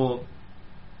ہے وہ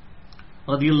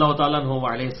رضی اللہ تعالیٰ عنہ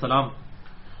علیہ السلام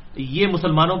یہ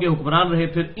مسلمانوں کے حکمران رہے.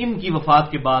 پھر ان کی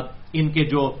وفات کے بعد ان کے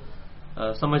جو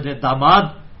سمجھ لیں داماد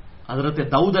حضرت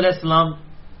داؤد علیہ السلام،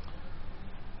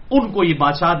 ان کو یہ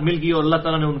بادشاہت مل گئی اور اللہ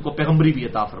تعالیٰ نے ان کو پیغمبری بھی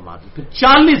عطا فرما دی. پھر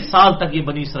 40 سال تک یہ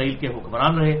بنی اسرائیل کے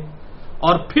حکمران رہے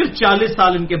اور پھر 40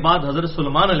 سال ان کے بعد حضرت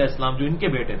سلیمان علیہ السلام جو ان کے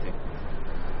بیٹے تھے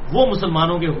وہ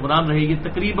مسلمانوں کے حکمران رہے. یہ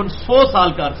تقریباً 100 سال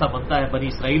کا عرصہ بنتا ہے بنی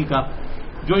اسرائیل کا،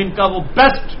 جو ان کا وہ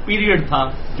بیسٹ پیریڈ تھا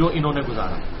جو انہوں نے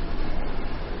گزارا.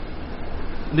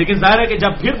 لیکن ظاہر ہے کہ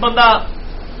جب پھر بندہ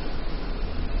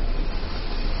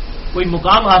کوئی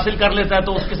مقام حاصل کر لیتا ہے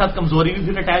تو اس کے ساتھ کمزوری بھی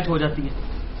پھر اٹیچ ہو جاتی ہے.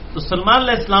 تو سلمان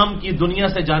علیہ السلام کی دنیا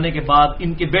سے جانے کے بعد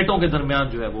ان کے بیٹوں کے درمیان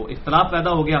جو ہے وہ اختلاف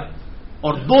پیدا ہو گیا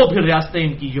اور 2 پھر ریاستیں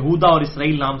ان کی یہودا اور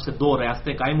اسرائیل نام سے 2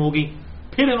 ریاستیں قائم ہو گئی.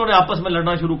 پھر انہوں نے آپس میں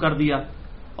لڑنا شروع کر دیا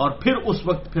اور پھر اس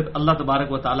وقت پھر اللہ تبارک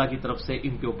و تعالیٰ کی طرف سے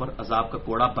ان کے اوپر عذاب کا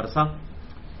کوڑا برسا.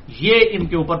 یہ ان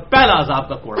کے اوپر پہلا عذاب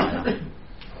کا کوڑا آیا.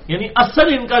 یعنی اصل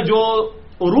ان کا جو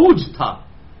عروج تھا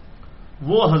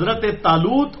وہ حضرت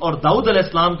طالوت اور داؤد علیہ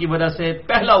السلام کی وجہ سے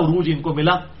پہلا عروج ان کو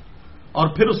ملا. اور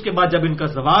پھر اس کے بعد جب ان کا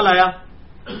زوال آیا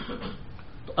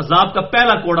تو عذاب کا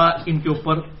پہلا کوڑا ان کے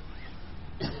اوپر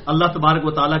اللہ تبارک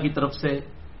و تعالیٰ کی طرف سے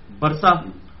برسا.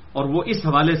 اور وہ اس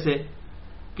حوالے سے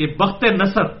کہ بخت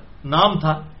نصر نام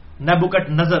تھا، نیبوکٹ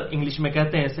نظر انگلش میں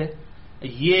کہتے ہیں اسے،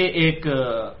 یہ ایک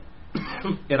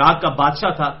عراق کا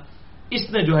بادشاہ تھا. اس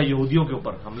نے جو ہے یہودیوں کے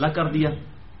اوپر حملہ کر دیا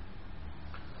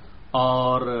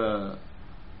اور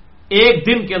ایک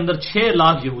دن کے اندر 6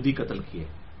 لاکھ یہودی قتل کیے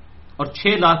اور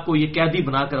 6 لاکھ کو یہ قیدی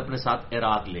بنا کر اپنے ساتھ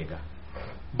عراق لے گا.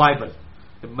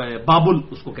 بابل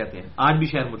اس کو کہتے ہیں، آج بھی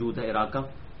شہر موجود ہے عراق کا،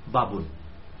 بابل،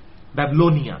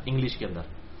 بیبلونیا انگلش کے اندر.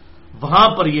 وہاں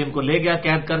پر یہ ان کو لے گیا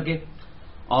قید کر کے.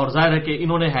 اور ظاہر ہے کہ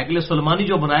انہوں نے ہیکل سلیمانی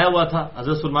جو بنایا ہوا تھا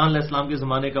حضرت سلیمان علیہ السلام کے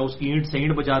زمانے کا، اس کی اینٹ سے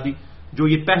اینٹ بجا دی. جو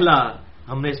یہ پہلا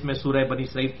ہم نے اس میں سورہ بنی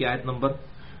اسرائیل کی آیت نمبر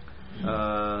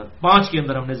 5 کے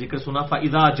اندر ہم نے ذکر سنا،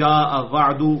 فَإِذَا جَاءَ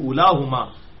وَعْدُ أُولَاهُمَا،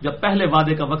 جب پہلے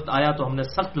وعدے کا وقت آیا تو ہم نے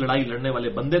سخت لڑائی لڑنے والے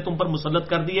بندے تم پر مسلط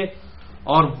کر دیے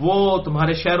اور وہ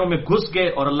تمہارے شہروں میں گھس گئے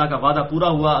اور اللہ کا وعدہ پورا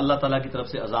ہوا. اللہ تعالیٰ کی طرف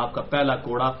سے عذاب کا پہلا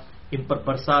کوڑا ان پر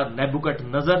برسا نیبوکٹ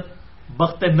نظر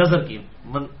بخت نظر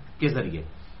کے ذریعے.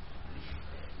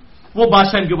 وہ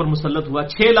بادشاہ ان کے اوپر مسلط ہوا،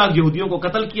 6 لاکھ یہودیوں کو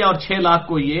قتل کیا اور 6 لاکھ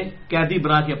کو یہ قیدی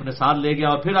بنا کے اپنے ساتھ لے گیا.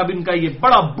 اور پھر اب ان کا یہ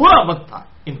بڑا برا وقت تھا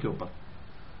ان کے اوپر،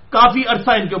 کافی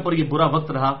عرصہ ان کے اوپر یہ برا وقت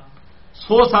رہا.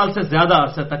 100 سال سے زیادہ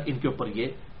عرصے تک ان کے اوپر یہ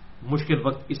مشکل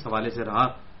وقت اس حوالے سے رہا.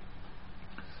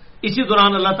 اسی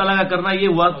دوران اللہ تعالیٰ کا کرنا یہ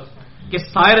ہوا کہ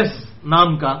سائرس نام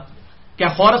کا، کیا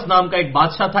خورس نام کا ایک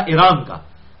بادشاہ تھا ایران کا.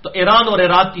 تو ایران اور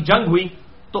عراق کی جنگ ہوئی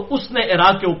تو اس نے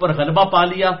عراق کے اوپر غلبہ پا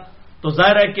لیا. تو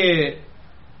ظاہر ہے کہ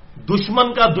دشمن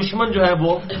کا دشمن جو ہے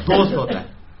وہ دوست ہوتا ہے.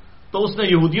 تو اس نے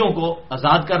یہودیوں کو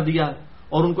آزاد کر دیا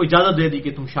اور ان کو اجازت دے دی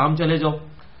کہ تم شام چلے جاؤ.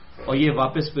 اور یہ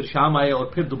واپس پھر شام آئے اور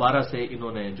پھر دوبارہ سے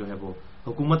انہوں نے جو ہے وہ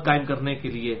حکومت قائم کرنے کے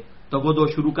لیے تگودو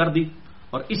شروع کر دی.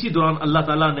 اور اسی دوران اللہ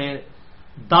تعالیٰ نے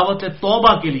دعوت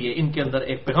توبہ کے لیے ان کے اندر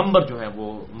ایک پیغمبر جو ہے وہ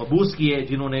مبعوث کیے،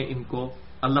 جنہوں نے ان کو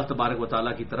اللہ تبارک و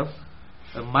تعالیٰ کی طرف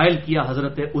مائل کیا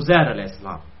حضرت عزیر علیہ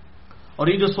السلام. اور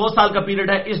یہ جو 100 سال کا پیریڈ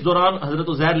ہے، اس دوران حضرت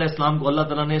عزیر علیہ السلام کو اللہ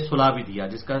تعالیٰ نے صلح بھی دیا،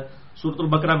 جس کا سورۃ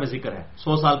البقرہ میں ذکر ہے.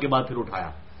 100 سال کے بعد پھر اٹھایا.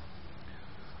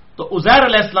 تو عزیر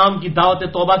علیہ السلام کی دعوت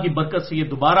توبہ کی برکت سے یہ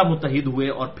دوبارہ متحد ہوئے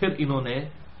اور پھر انہوں نے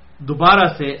دوبارہ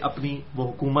سے اپنی وہ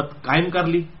حکومت قائم کر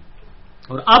لی.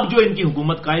 اور اب جو ان کی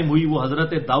حکومت قائم ہوئی وہ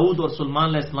حضرت داؤد اور سلیمان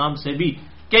علیہ السلام سے بھی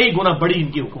کئی گنا بڑی ان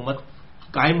کی حکومت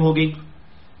قائم ہو گئی.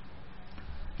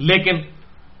 لیکن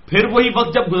پھر وہی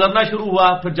وقت جب گزرنا شروع ہوا،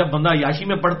 پھر جب بندہ عیاشی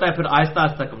میں پڑتا ہے، پھر آہستہ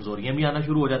آہستہ کمزوریاں بھی آنا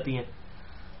شروع ہو جاتی ہیں.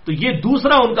 تو یہ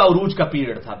دوسرا ان کا عروج کا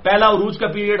پیریڈ تھا. پہلا عروج کا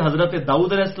پیریڈ حضرت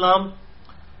داؤد علیہ السلام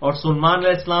اور سلیمان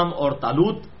علیہ السلام اور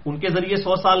طالوت ان کے ذریعے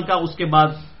 100 سال کا. اس کے بعد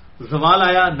زوال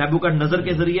آیا نیبوکڈنیزر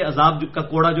کے ذریعے، عذاب کا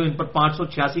کوڑا جو ان پر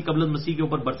 586 قبل مسیح کے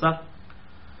اوپر برسا.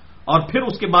 اور پھر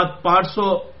اس کے بعد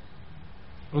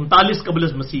 539 قبل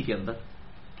مسیح کے اندر،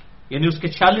 یعنی اس کے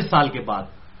 46 سال کے بعد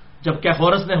جب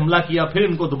کیفورس نے حملہ کیا، پھر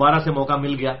ان کو دوبارہ سے موقع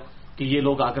مل گیا کہ یہ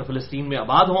لوگ آ کر فلسطین میں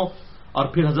آباد ہوں. اور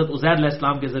پھر حضرت عزیر علیہ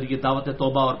السلام کے ذریعے دعوت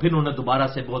توبہ، اور پھر انہوں نے دوبارہ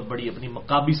سے بہت بڑی اپنی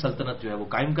مقابی سلطنت جو ہے وہ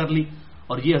قائم کر لی.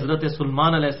 اور یہ حضرت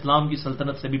سلیمان علیہ السلام کی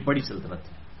سلطنت سے بھی بڑی سلطنت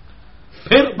تھی.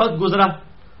 پھر وقت گزرا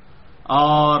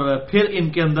اور پھر ان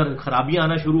کے اندر خرابیاں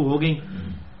آنا شروع ہو گئیں.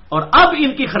 اور اب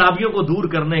ان کی خرابیوں کو دور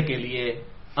کرنے کے لیے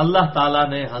اللہ تعالیٰ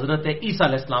نے حضرت عیسیٰ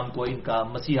علیہ السلام کو ان کا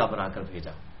مسیحا بنا کر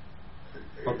بھیجا.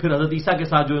 اور پھر حضرت عیسیٰ کے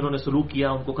ساتھ جو انہوں نے سلوک کیا،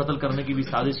 ان کو قتل کرنے کی بھی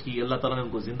سازش کی، اللہ تعالیٰ نے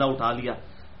ان کو زندہ اٹھا لیا.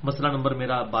 مسئلہ نمبر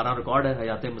میرا 12 ریکارڈ ہے،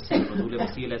 حیات مسیح رسول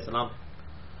مسیح علیہ السلام.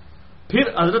 پھر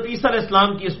حضرت عیسیٰ علیہ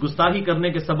السلام کی اس گستاخی کرنے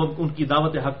کے سبب، ان کی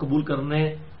دعوت حق قبول کرنے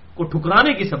کو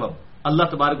ٹھکرانے کے سبب، اللہ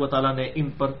تبارک و تعالیٰ نے ان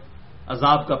پر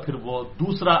عذاب کا پھر وہ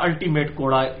دوسرا الٹیمیٹ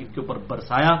کوڑا ان کے اوپر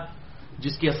برسایا،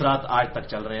 جس کے اثرات آج تک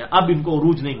چل رہے ہیں. اب ان کو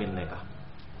عروج نہیں ملنے کا.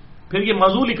 پھر یہ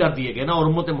معزول ہی کر دیے گئے نا، اور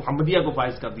امت محمدیہ کو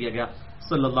فائز کر دیا گیا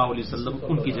صلی اللہ علیہ وسلم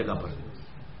ان کی جگہ پر.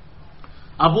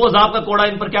 اب وہ عذاب کا کوڑا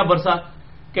ان پر کیا برسا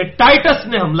کہ ٹائٹس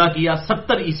نے حملہ کیا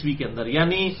 70 عیسوی کے اندر،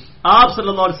 یعنی آپ صلی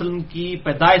اللہ علیہ وسلم کی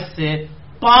پیدائش سے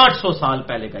 500 سال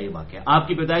پہلے کا یہ واقعہ. آپ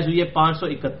کی پیدائش ہوئی ہے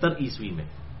 571 عیسوی میں.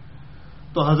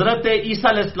 تو حضرت عیسیٰ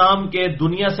علیہ السلام کے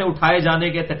دنیا سے اٹھائے جانے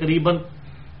کے تقریباً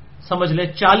سمجھ لیں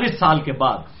 40 سال کے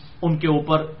بعد ان کے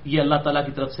اوپر یہ اللہ تعالیٰ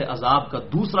کی طرف سے عذاب کا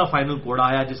دوسرا فائنل کوڑا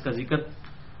آیا، جس کا ذکر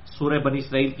سورہ بنی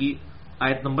اسرائیل کی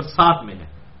آیت نمبر 7 میں ہے.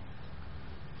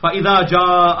 فَإِذَا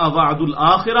جَاءَ وَعْدُ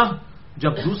الْآخِرَةِ،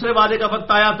 جب دوسرے وعدے کا وقت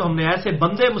آیا تو ہم نے ایسے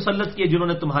بندے مسلط کیے جنہوں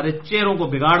نے تمہارے چہروں کو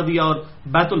بگاڑ دیا اور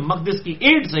بیت المقدس کی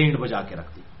اینٹ سے اینٹ بجا کے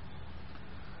رکھ دی.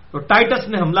 تو ٹائٹس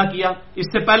نے حملہ کیا. اس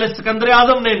سے پہلے سکندر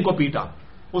اعظم نے ان کو پیٹا.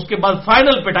 اس کے بعد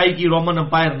فائنل پٹائی کی رومن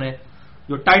امپائر نے،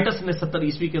 جو ٹائٹس نے 70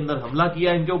 عیسوی کے اندر حملہ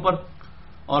کیا ان کے اوپر.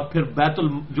 اور پھر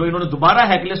جو انہوں نے دوبارہ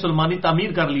ہیکل سلیمانی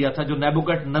تعمیر کر لیا تھا، جو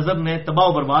نیبوکڈنیزر نے تباہ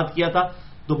و برباد کیا تھا،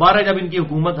 دوبارہ جب ان کی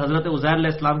حکومت حضرت عزیر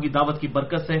علیہ السلام کی دعوت کی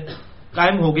برکت سے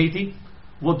قائم ہو گئی تھی،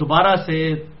 وہ دوبارہ سے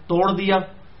توڑ دیا.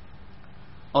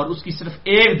 اور اس کی صرف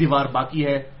ایک دیوار باقی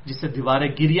ہے، جسے دیوار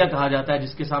گریا کہا جاتا ہے،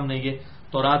 جس کے سامنے یہ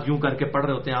تورات یوں کر کے پڑھ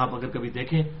رہے ہوتے ہیں. آپ اگر کبھی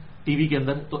دیکھیں ٹی وی کے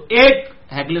اندر تو ایک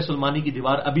ہیکل سلیمانی کی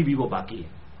دیوار ابھی بھی وہ باقی ہے.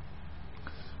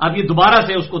 اب یہ دوبارہ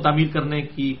سے اس کو تعمیر کرنے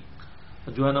کی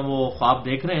جو ہے نا وہ خواب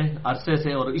دیکھ رہے ہیں عرصے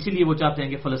سے، اور اسی لیے وہ چاہتے ہیں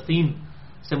کہ فلسطین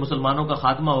سے مسلمانوں کا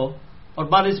خاتمہ ہو. اور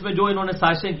بعد اس میں جو انہوں نے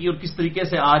سازشیں کی اور کس طریقے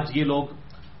سے آج یہ لوگ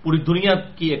پوری دنیا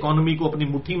کی اکانومی کو اپنی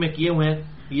مٹھی میں کیے ہوئے ہیں،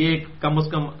 یہ کم از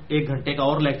کم 1 گھنٹے کا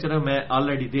اور لیکچر ہے، میں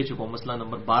آلریڈی دے چکا ہوں. مسئلہ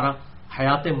نمبر 12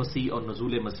 حیات مسیح اور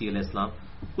نزول مسیح علیہ السلام،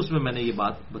 اس میں میں نے یہ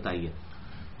بات بتائی ہے.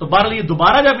 تو بہرحال یہ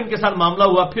دوبارہ جب ان کے ساتھ معاملہ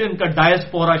ہوا، پھر ان کا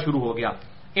ڈائسپورا شروع ہو گیا،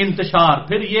 انتشار.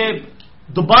 پھر یہ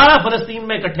دوبارہ فلسطین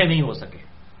میں اکٹھے نہیں ہو سکے،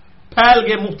 پھیل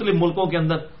گئے مختلف ملکوں کے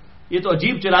اندر. یہ تو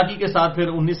عجیب چلاکی کے ساتھ پھر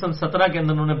 1917 کے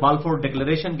اندر انہوں نے بالفور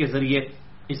ڈکلیریشن کے ذریعے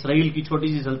اسرائیل کی چھوٹی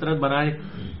سی سلطنت بنائے.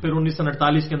 پھر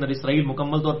 1948 کے اندر اسرائیل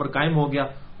مکمل طور پر قائم ہو گیا.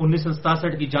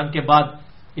 1967 کی جنگ کے بعد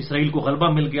اسرائیل کو غلبہ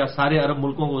مل گیا، سارے عرب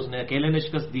ملکوں کو اس نے اکیلے نے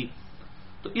شکست دی.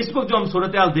 تو اس وقت جو ہم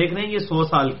صورتحال دیکھ رہے ہیں یہ 100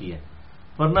 سال کی ہے،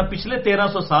 ورنہ پچھلے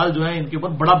 1300 سال جو ہیں ان کے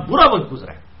اوپر بڑا برا وقت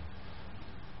گزرا ہے.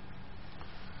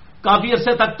 کافی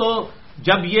عرصے تک تو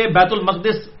جب یہ بیت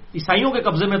المقدس عیسائیوں کے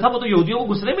قبضے میں تھا، وہ تو یہودیوں کو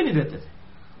گھسنے بھی نہیں دیتے تھے.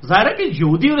 ظاہر ہے کہ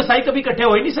یہودی اور عیسائی کبھی اکٹھے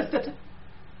ہو ہی نہیں سکتے تھے.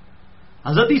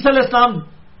 حضرت عیسیٰ علیہ السلام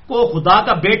کو خدا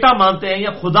کا بیٹا مانتے ہیں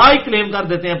یا خدا ہی کلیم کر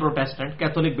دیتے ہیں پروٹیسٹنٹ،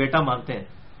 کیتھولک بیٹا مانتے ہیں.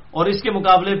 اور اس کے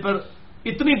مقابلے پر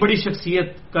اتنی بڑی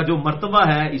شخصیت کا جو مرتبہ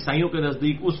ہے عیسائیوں کے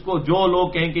نزدیک، اس کو جو لوگ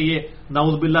کہیں کہ یہ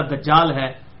نعوذ باللہ دجال ہے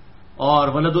اور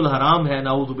ولد الحرام ہے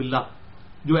نعوذ باللہ،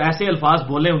 جو ایسے الفاظ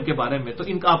بولے ان کے بارے میں، تو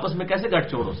ان کا آپس میں کیسے گٹھ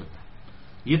چوڑ ہو سکتا ہے؟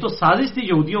 یہ تو سازش تھی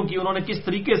یہودیوں کی. انہوں نے کس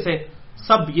طریقے سے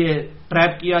سب یہ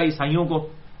ٹریپ کیا عیسائیوں کو.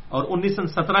 اور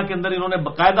 1917 کے اندر انہوں نے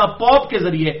باقاعدہ پوپ کے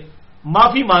ذریعے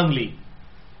معافی مانگ لی.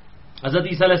 حضرت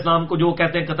عیسیٰ علیہ السلام کو جو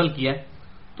کہتے ہیں قتل کیا ہے،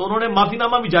 تو تو انہوں نے معافی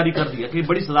نامہ بھی جاری کر دیا کہ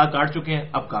بڑی سزا کاٹ چکے ہیں،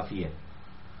 اب کافی ہے،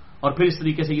 اور پھر اس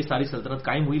طریقے سے یہ ساری سلطنت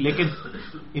قائم ہوئی. لیکن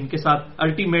ان کے ساتھ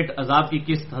الٹیمیٹ عذاب کی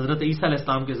قسط حضرت عیسیٰ علیہ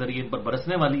السلام کے ذریعے ان پر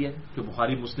برسنے والی ہے، جو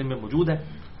بخاری مسلم میں موجود ہے.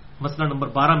 مسئلہ نمبر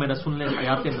 12 میرا سن لیں،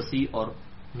 حیات مسیح اور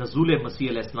نزول مسیح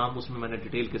علیہ السلام. اس میں میں نے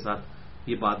ڈیٹیل کے ساتھ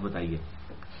یہ بات بتائی ہے.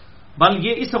 بل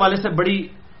یہ اس حوالے سے بڑی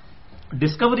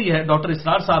ڈسکوری ہے ڈاکٹر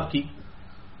اسرار صاحب کی.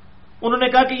 انہوں نے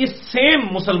کہا کہ یہ سیم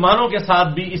مسلمانوں کے ساتھ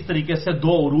بھی اس طریقے سے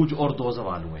 2 عروج اور 2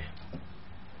 زوال ہوئے ہیں.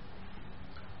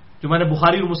 جو میں نے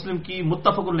بخاری اور مسلم کی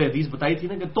متفق علیہ حدیث بتائی تھی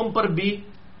نا کہ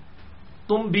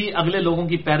تم بھی اگلے لوگوں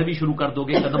کی پیروی شروع کر دو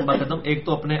گے قدم با قدم، ایک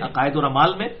تو اپنے عقائد اور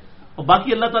اعمال میں، اور باقی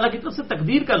اللہ تعالیٰ کی طرف سے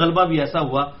تقدیر کا غلبہ بھی ایسا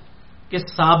ہوا کہ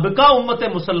سابقہ امت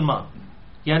مسلمہ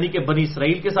یعنی کہ بنی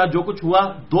اسرائیل کے ساتھ جو کچھ ہوا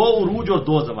 2 عروج اور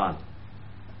 2 زوال.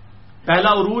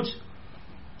 پہلا عروج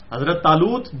حضرت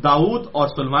طالوت، داؤد اور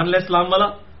سلیمان علیہ السلام والا.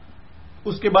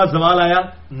 اس کے بعد زوال آیا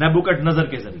نیبوکڈ نظر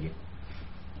کے ذریعے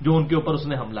جو ان کے اوپر اس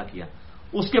نے حملہ کیا.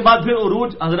 اس کے بعد پھر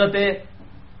عروج حضرت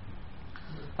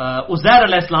عزیر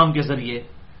علیہ السلام کے ذریعے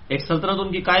ایک سلطنت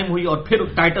ان کی قائم ہوئی، اور پھر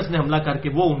ٹائٹس نے حملہ کر کے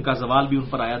وہ ان کا زوال بھی ان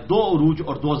پر آیا. 2 عروج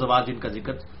اور 2 زوال جن کا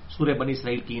ذکر سورہ بنی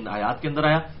اسرائیل کی ان آیات کے اندر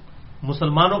آیا.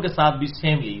 مسلمانوں کے ساتھ بھی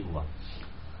سیم یہی ہوا.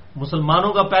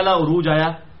 مسلمانوں کا پہلا عروج آیا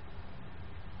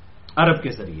عرب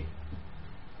کے ذریعے،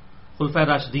 خلفائے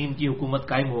راشدین کی حکومت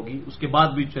قائم ہوگی. اس کے بعد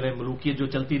بھی چلے ملوکیت جو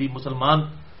چلتی رہی،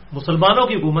 مسلمانوں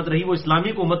کی حکومت رہی. وہ اسلامی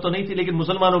حکومت تو نہیں تھی لیکن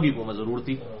مسلمانوں کی حکومت ضرور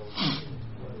تھی.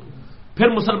 پھر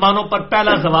مسلمانوں پر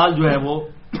پہلا زوال جو ہے وہ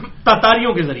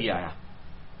تاتاریوں کے ذریعے آیا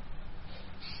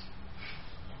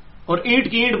اور اینٹ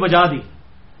کی اینٹ بجا دی.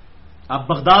 اب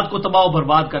بغداد کو تباہ و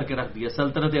برباد کر کے رکھ دیا،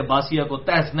 سلطنت عباسیہ کو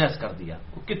تہس نہس کر دیا.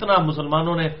 کتنا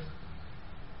مسلمانوں نے،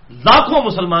 لاکھوں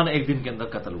مسلمان ایک دن کے اندر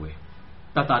قتل ہوئے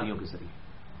تاتاریوں کے ذریعے.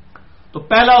 تو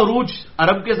پہلا عروج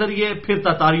عرب کے ذریعے، پھر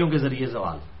تاتاریوں کے ذریعے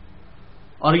زوال،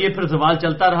 اور یہ پھر زوال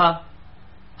چلتا رہا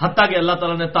حتیٰ کہ اللہ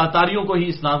تعالیٰ نے تاتاریوں کو ہی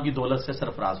اسلام کی دولت سے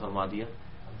سرفراز فرما دیا.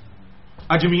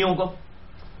 اجمیوں کو،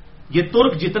 یہ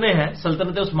ترک جتنے ہیں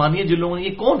سلطنت عثمانیہ جن لوگوں نے،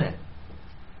 یہ کون ہے؟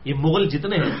 یہ مغل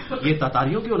جتنے ہیں یہ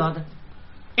تاتاریوں کی اولاد ہے.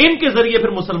 ان کے ذریعے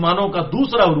پھر مسلمانوں کا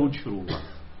دوسرا عروج شروع ہوا.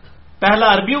 پہلا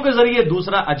عربیوں کے ذریعے،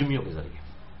 دوسرا اجمیوں کے ذریعے.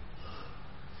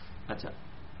 اچھا،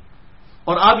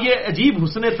 اور آپ یہ عجیب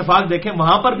حسن اتفاق دیکھیں،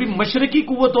 وہاں پر بھی مشرقی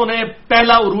قوتوں نے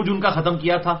پہلا عروج ان کا ختم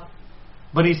کیا تھا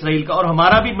بنی اسرائیل کا، اور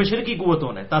ہمارا بھی مشرقی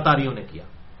قوتوں نے، تاتاریوں نے کیا.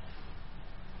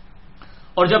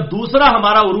 اور جب دوسرا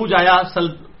ہمارا عروج آیا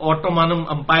آٹومانم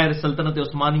امپائر، سلطنت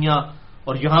عثمانیہ،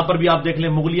 اور یہاں پر بھی آپ دیکھ لیں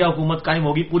مغلیہ حکومت قائم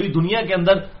ہوگی. پوری دنیا کے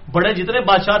اندر بڑے جتنے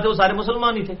بادشاہ تھے وہ سارے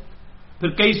مسلمان ہی تھے. پھر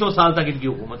کئی سو سال تک ان کی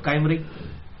حکومت قائم رہی.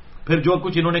 پھر جو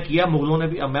کچھ انہوں نے کیا مغلوں نے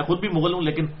بھی، اب میں خود بھی مغل ہوں،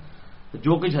 لیکن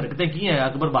جو کچھ حرکتیں کی ہیں،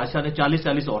 اکبر بادشاہ نے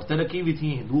 40 عورتیں رکھی ہوئی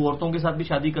تھیں، ہندو عورتوں کے ساتھ بھی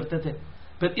شادی کرتے تھے.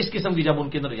 پھر اس قسم کی جب ان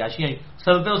کے اندر عیاشیاں آئیں،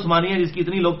 سلطنت عثمانیہ جس کی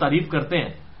اتنی لوگ تعریف کرتے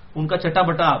ہیں، ان کا چٹا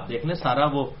بٹا آپ دیکھ لیں سارا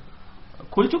وہ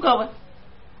کھل چکا ہوا ہے.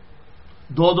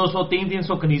 200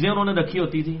 300 کنیزیں انہوں نے رکھی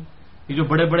ہوتی تھی. یہ جو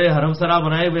بڑے بڑے حرم سرا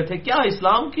بنائے ہوئے تھے، کیا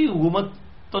اسلام کی حکومت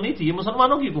تو نہیں تھی، یہ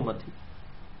مسلمانوں کی حکومت تھی.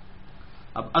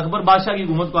 اب اکبر بادشاہ کی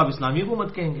حکومت کو آپ اسلامی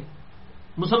حکومت کہیں گے؟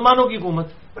 مسلمانوں کی حکومت،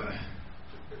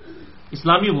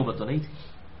 اسلامی حکومت تو نہیں تھی.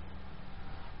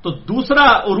 تو دوسرا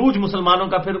عروج مسلمانوں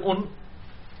کا پھر ان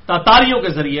تاتاریوں کے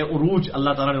ذریعے عروج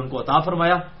اللہ تعالیٰ نے ان کو عطا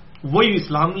فرمایا. وہی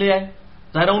اسلام لے آئے.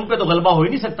 ظاہر ان پہ تو غلبہ ہو ہی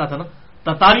نہیں سکتا تھا نا.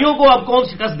 تاتاریوں کو اب کون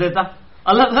شکست دیتا؟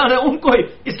 اللہ تعالیٰ نے ان کو ہی،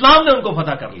 اسلام نے ان کو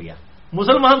فتح کر لیا.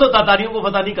 مسلمان تو تاتاریوں کو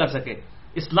فتح نہیں کر سکے.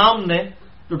 اسلام نے،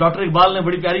 جو ڈاکٹر اقبال نے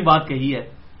بڑی پیاری بات کہی ہے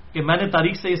کہ میں نے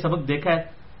تاریخ سے یہ سبق دیکھا ہے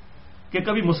کہ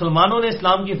کبھی مسلمانوں نے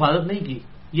اسلام کی حفاظت نہیں کی،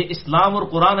 یہ اسلام اور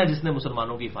قرآن ہے جس نے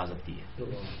مسلمانوں کی حفاظت کی ہے.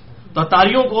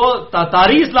 تاتاریوں کو،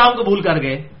 تاتاری اسلام قبول کر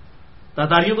گئے،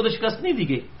 تاتاریوں کو تو شکست نہیں دی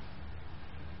گئی.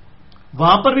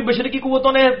 وہاں پر بھی مشرقی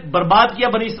قوتوں نے برباد کیا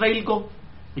بنی اسرائیل کو،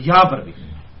 یہاں پر بھی.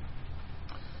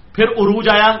 پھر عروج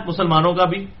آیا مسلمانوں کا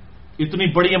بھی. اتنی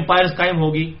بڑی امپائرز قائم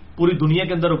ہوگی پوری دنیا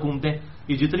کے اندر حکومتیں،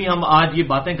 یہ جتنی ہم آج یہ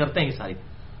باتیں کرتے ہیں یہ ساری.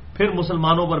 پھر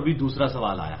مسلمانوں پر بھی دوسرا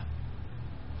سوال آیا.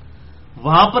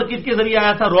 وہاں پر کس کے ذریعے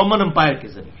آیا تھا؟ رومن امپائر کے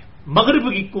ذریعے، مغرب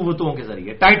کی قوتوں کے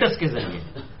ذریعے، ٹائٹس کے ذریعے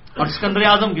اور اسکندر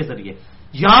اعظم کے ذریعے.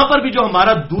 یہاں پر بھی جو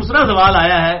ہمارا دوسرا زوال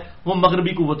آیا ہے وہ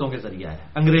مغربی قوتوں کے ذریعے آیا ہے،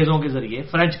 انگریزوں کے ذریعے،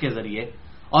 فرینچ کے ذریعے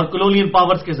اور کولونیل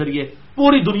پاورز کے ذریعے.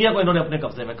 پوری دنیا کو انہوں نے اپنے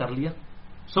قبضے میں کر لیا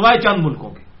سوائے چند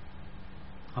ملکوں کے.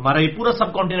 ہمارا یہ پورا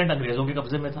سب کانٹیننٹ انگریزوں کے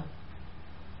قبضے میں تھا.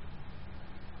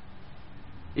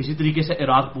 اسی طریقے سے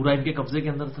عراق پورا ان کے قبضے کے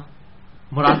اندر تھا.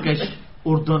 مراکش،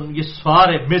 اردن، یہ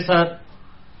سارے، مصر،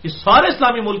 یہ سارے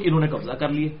اسلامی ملک انہوں نے قبضہ کر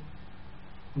لیے.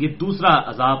 یہ دوسرا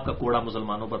عذاب کا کوڑا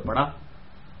مسلمانوں پر پڑا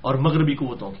اور مغربی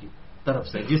قوتوں کی طرف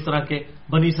سے، جس طرح کے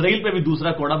بنی اسرائیل پہ بھی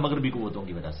دوسرا کوڑا مغربی قوتوں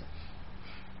کی وجہ سے.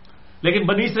 لیکن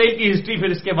بنی اسرائیل کی ہسٹری پھر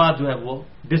اس کے بعد جو ہے وہ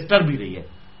ڈسٹرب بھی رہی ہے.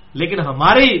 لیکن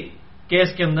ہمارے کیس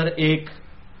کے اندر ایک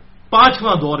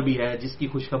پانچواں دور بھی ہے جس کی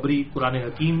خوشخبری قرآن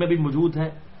حکیم میں بھی موجود ہے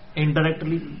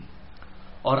انڈائریکٹلی،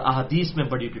 اور احادیث میں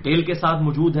بڑی ڈیٹیل کے ساتھ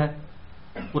موجود ہے۔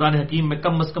 قرآن حکیم میں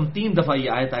کم از کم 3 دفعہ یہ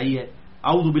آیت آئی ہے،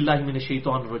 اعوذ باللہ من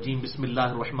الشیطان الرجیم، بسم اللہ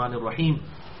الرحمن الرحیم،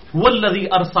 هو الذی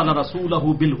ارسل رسولہ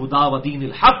بالہدی ودین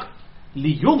الحق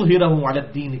لیظہرہ علی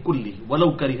الدین کلہ ولو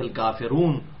کرہ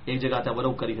الکافرون، ایک جگہ آتا ہے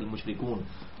ولو کرہ المشرکون۔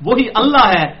 وہی اللہ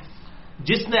ہے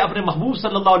جس نے اپنے محبوب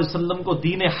صلی اللہ علیہ وسلم کو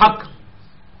دین حق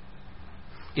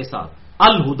کے ساتھ،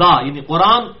 الہدا یعنی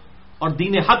قرآن اور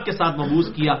دین حق کے ساتھ مبعوث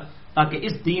کیا تاکہ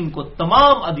اس دین کو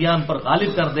تمام ادیان پر غالب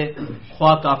کر دے،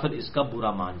 خواہ کافر اس کا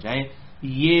برا مان جائیں۔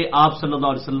 یہ آپ صلی اللہ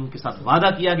علیہ وسلم کے ساتھ وعدہ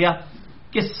کیا گیا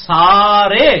کہ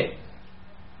سارے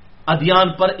ادیان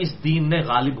پر اس دین نے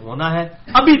غالب ہونا ہے۔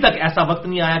 ابھی تک ایسا وقت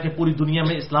نہیں آیا کہ پوری دنیا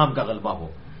میں اسلام کا غلبہ ہو،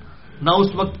 نہ اس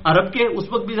وقت عرب کے، اس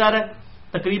وقت بھی ظاہر ہے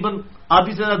تقریباً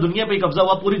آدھی سے زیادہ دنیا پہ ہی قبضہ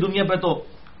ہوا، پوری دنیا پہ تو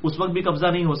اس وقت بھی قبضہ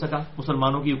نہیں ہو سکا،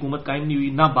 مسلمانوں کی حکومت قائم نہیں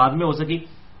ہوئی، نہ بعد میں ہو سکی۔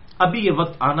 ابھی یہ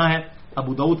وقت آنا ہے۔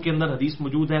 ابو داؤد کے اندر حدیث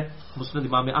موجود ہے، مسند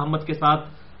امام احمد کے ساتھ،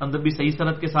 اندر بھی صحیح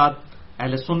سند کے ساتھ،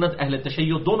 اہل سنت اہل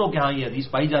تشیع دونوں کے ہاں یہ حدیث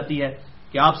پائی جاتی ہے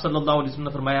کہ آپ صلی اللہ علیہ وسلم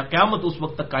نے فرمایا قیامت اس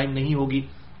وقت تک قائم نہیں ہوگی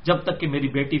جب تک کہ میری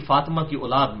بیٹی فاطمہ کی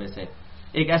اولاد میں سے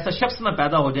ایک ایسا شخص نہ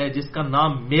پیدا ہو جائے جس کا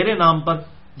نام میرے نام پر،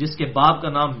 جس کے باپ کا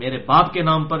نام میرے باپ کے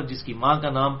نام پر، جس کی ماں کا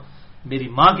نام میری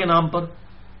ماں کے نام پر،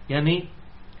 یعنی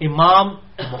امام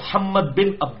محمد بن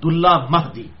عبداللہ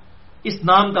مہدی، اس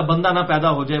نام کا بندہ نہ پیدا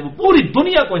ہو جائے، وہ پوری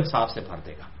دنیا کو انصاف سے بھر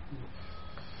دے گا۔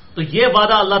 تو یہ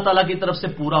وعدہ اللہ تعالیٰ کی طرف سے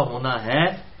پورا ہونا ہے،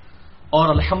 اور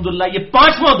الحمدللہ یہ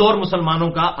 5واں دور مسلمانوں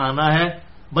کا آنا ہے۔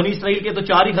 بنی اسرائیل کے تو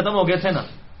 4 ہی ختم ہو گئے تھے نا،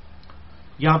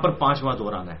 یہاں پر 5واں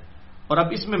دور آنا ہے۔ اور اب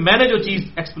اس میں نے جو چیز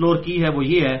ایکسپلور کی ہے وہ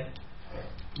یہ ہے،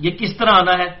 یہ کس طرح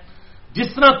آنا ہے؟ جس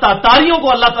طرح تاتاریوں کو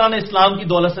اللہ تعالیٰ نے اسلام کی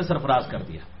دولت سے سرفراز کر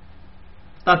دیا،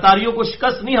 تاتاریوں کو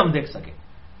شکست نہیں ہم دیکھ سکے،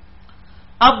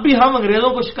 اب بھی ہم انگریزوں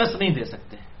کو شکست نہیں دے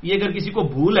سکتے۔ یہ اگر کسی کو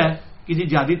بھول ہے کسی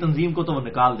جہادی تنظیم کو تو وہ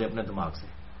نکال دے اپنے دماغ سے،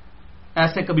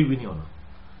 ایسے کبھی بھی نہیں ہونا۔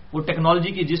 وہ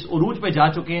ٹیکنالوجی کی جس عروج پہ جا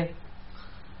چکے ہیں،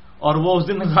 اور وہ اس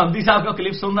دن گاندھی صاحب کا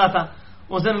کلپ سن رہا تھا،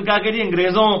 اس نے کہا کہ جی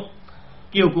انگریزوں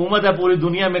کی حکومت ہے پوری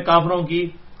دنیا میں کافروں کی،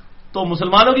 تو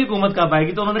مسلمانوں کی حکومت کب آئے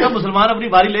گی؟ تو انہوں نے کہا مسلمان اپنی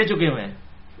باری لے چکے ہوئے ہیں،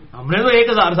 ہم نے تو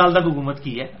 1000 سال تک حکومت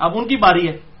کی ہے، اب ان کی باری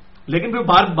ہے، لیکن پھر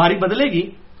باری بدلے گی۔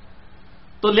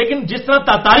 تو لیکن جس طرح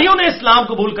تاتاریوں نے اسلام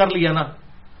قبول کر لیا نا،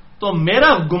 تو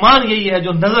میرا گمان یہی ہے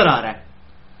جو نظر آ رہا ہے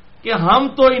کہ ہم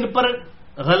تو ان پر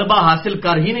غلبہ حاصل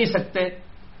کر ہی نہیں سکتے۔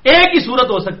 ایک ہی صورت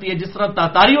ہو سکتی ہے، جس طرح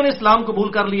تاتاریوں نے اسلام قبول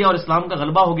کر لیا اور اسلام کا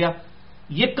غلبہ ہو گیا،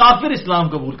 یہ کافر اسلام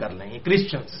قبول کر لیں گے،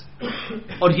 کرسچنز،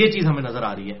 اور یہ چیز ہمیں نظر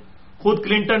آ رہی ہے۔ خود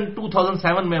کلنٹن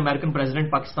 2007 میں امریکن پریزیڈنٹ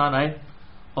پاکستان آئے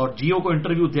اور جیو کو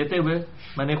انٹرویو دیتے ہوئے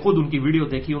میں نے خود ان کی ویڈیو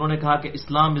دیکھی، انہوں نے کہا کہ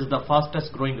اسلام از دا فاسٹسٹ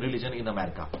گروئنگ ریلیجن ان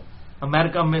امریکہ،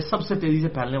 امریکہ میں سب سے تیزی سے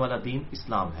پھیلنے والا دین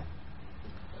اسلام ہے۔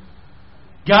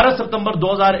 11 ستمبر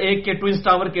 2001 کے ٹوئنز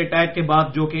ٹاور کے اٹیک کے بعد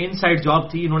جو کہ ان سائڈ جاب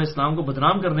تھی، انہوں نے اسلام کو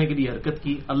بدنام کرنے کے لیے حرکت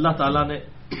کی، اللہ تعالیٰ نے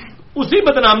اسی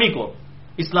بدنامی کو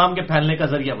اسلام کے پھیلنے کا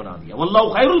ذریعہ بنا دیا۔ واللہ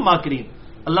خیر الماکرین،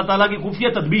 اللہ تعالیٰ کی خفیہ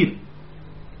تدبیر۔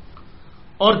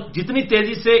 اور جتنی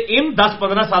تیزی سے ان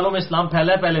 10-15 سالوں میں اسلام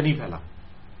پھیلا ہے، پہلے نہیں پھیلا۔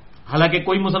 حالانکہ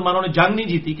کوئی مسلمانوں نے جنگ نہیں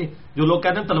جیتی، کہ جو لوگ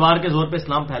کہتے ہیں تلوار کے زور پہ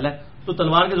اسلام پھیلا ہے، تو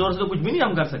تلوار کے زور سے تو کچھ بھی نہیں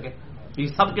ہم کر سکے۔ یہ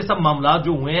سب کے سب معاملات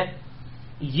جو ہوئے ہیں،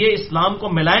 یہ اسلام کو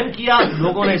ملائم کیا،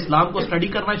 لوگوں نے اسلام کو اسٹڈی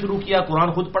کرنا شروع کیا، قرآن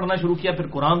خود پڑھنا شروع کیا، پھر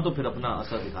قرآن تو پھر اپنا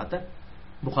اثر دکھاتا ہے۔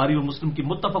 بخاری اور مسلم کی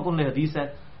متفق حدیث ہے،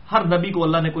 ہر نبی کو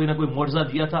اللہ نے کوئی نہ کوئی معجزہ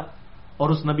دیا تھا، اور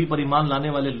اس نبی پر ایمان لانے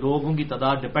والے لوگوں کی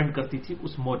تعداد ڈپینڈ کرتی تھی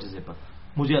اس معجزے پر۔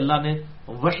 مجھے اللہ نے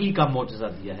وحی کا معجزہ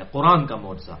دیا ہے، قرآن کا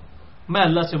معجزہ۔ میں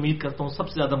اللہ سے امید کرتا ہوں سب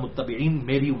سے زیادہ متبعین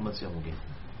میری امت سے ہوں گے،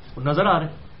 وہ نظر آ رہے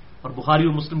ہیں۔ اور بخاری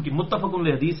اور مسلم کی متفق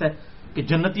حدیث ہے کہ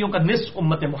جنتیوں کا نصف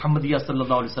امت محمدیہ صلی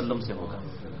اللہ علیہ وسلم سے ہوگا۔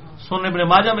 سنن ابن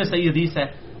ماجہ میں صحیح حدیث ہے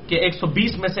کہ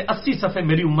 120 میں سے 80 صفحے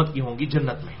میری امت کی ہوں گی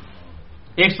جنت میں،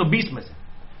 120 میں سے،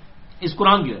 اس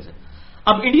قرآن کی وجہ سے۔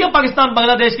 اب انڈیا پاکستان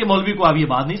بنگلہ دیش کے مولوی کو آپ یہ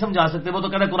بات نہیں سمجھا سکتے، وہ تو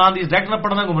کہتے ہیں قرآن ڈائریکٹ نہ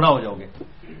پڑھنا گمراہ ہو جاؤ گے،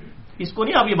 اس کو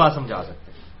نہیں آپ یہ بات سمجھا سکتے،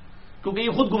 کیونکہ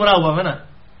یہ خود گمراہ ہوا ہے نا۔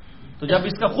 تو جب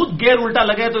اس کا خود گیر الٹا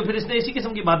لگے تو پھر اس نے اسی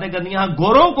قسم کی باتیں کرنی ہیں۔ ہاں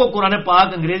گوروں کو قرآن پاک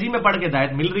انگریزی میں پڑھ کے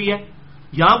ہدایت مل رہی ہے،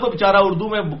 یہاں کو بیچارہ اردو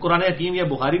میں قرآن حکیم یا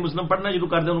بخاری مسلم پڑھنا شروع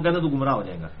کر دیں، انہوں کہتے ہیں تو گمراہ ہو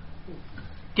جائے گا۔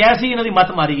 کیسی انہوں نے مت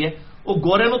ماری ہے، وہ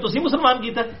گورے نو تسی مسلمان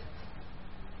کیتا ہے،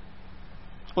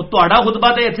 وہ تہاڈا خطبہ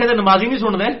تے ایتھے دے نمازی نہیں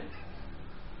سن دے،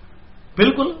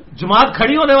 بالکل جماعت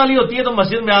کھڑی ہونے والی ہوتی ہے تو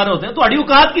مسجد میں آ رہے ہوتے ہیں، تہاڈی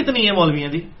اوقات کتنی ہے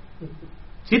مولویاں دی؟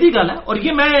 سیدھی گل ہے۔ اور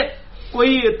یہ میں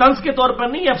کوئی طنز کے طور پر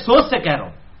نہیں، افسوس سے کہہ رہا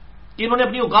ہوں کہ انہوں نے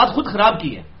اپنی اوقات خود خراب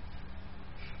کی ہے۔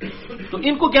 تو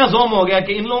ان کو کیا زوم ہو گیا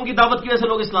کہ ان لوگوں کی دعوت کی وجہ سے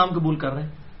لوگ اسلام قبول کر رہے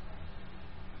ہیں؟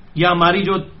 یا ہماری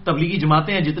جو تبلیغی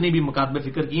جماعتیں ہیں جتنی بھی مکاتب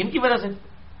فکر کی ان کی وجہ سے؟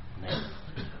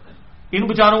 ان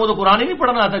بیچاروں کو تو قرآن ہی نہیں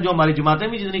پڑھنا آتا. جو ہماری جماعتیں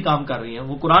بھی جتنی کام کر رہی ہیں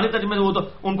وہ قرآن ترجمے سے، وہ تو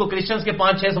ان کو کرسچنس کے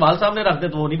 5-6 سوال سامنے رکھ دے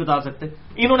تو وہ نہیں بتا سکتے.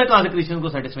 انہوں نے کہاں سے کرسچن کو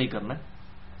سیٹسفائی کرنا ہے؟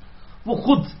 وہ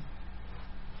خود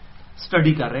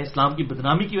اسٹڈی کر رہے ہیں. اسلام کی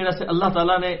بدنامی کی وجہ سے اللہ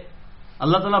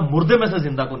تعالیٰ مردے میں سے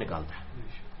زندہ کو نکالتا ہے.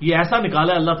 یہ ایسا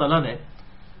نکالا ہے اللہ تعالیٰ نے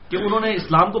کہ انہوں نے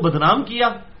اسلام کو بدنام کیا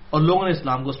اور لوگوں نے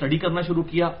اسلام کو اسٹڈی کرنا شروع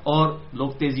کیا اور لوگ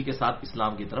تیزی کے ساتھ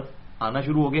اسلام کی طرف آنا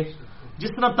شروع ہو گئے.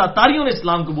 جس طرح تاتاریوں نے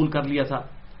اسلام قبول کر لیا تھا،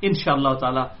 انشاءاللہ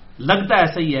تعالی لگتا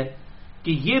ایسا ہی ہے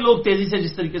کہ یہ لوگ تیزی سے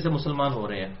جس طریقے سے مسلمان ہو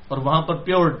رہے ہیں اور وہاں پر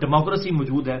پیور ڈیموکریسی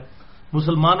موجود ہے،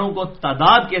 مسلمانوں کو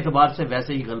تعداد کے اعتبار سے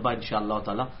ویسے ہی غلبہ انشاءاللہ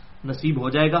تعالی نصیب ہو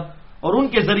جائے گا. اور ان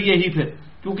کے ذریعے ہی پھر،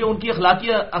 کیونکہ ان کی اخلاقی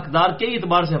اقدار کے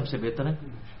اعتبار سے ہم سے بہتر ہے.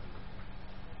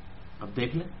 اب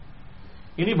دیکھ لیں،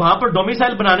 یعنی وہاں پر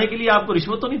ڈومیسائل بنانے کے لیے آپ کو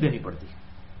رشوت تو نہیں دینی پڑتی.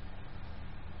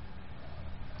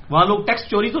 وہاں لوگ ٹیکس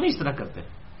چوری تو نہیں اس طرح کرتے.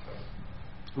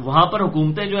 وہاں پر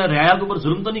حکومتیں جو ہے رعایا کے اوپر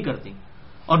ظلم تو نہیں کرتی،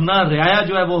 اور نہ رعایا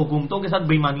جو ہے وہ حکومتوں کے ساتھ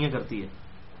بےایمانیاں کرتی ہے.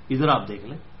 ادھر آپ دیکھ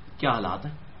لیں کیا حالات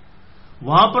ہیں.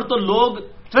 وہاں پر تو لوگ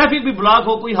ٹریفک بھی بلاک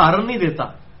ہو کوئی ہارن نہیں دیتا.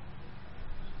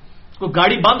 کوئی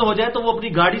گاڑی بند ہو جائے تو وہ اپنی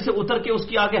گاڑی سے اتر کے اس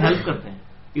کی آگے ہیلپ کرتے ہیں.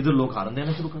 ادھر لوگ ہارن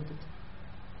دینا شروع کر دیتے ہیں.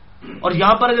 اور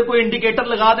یہاں پر اگر کوئی انڈیکیٹر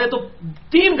لگا دے تو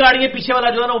 3 گاڑیاں پیچھے والا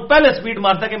جو ہے نا وہ پہلے سپیڈ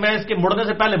مارتا ہے کہ میں اس کے مڑنے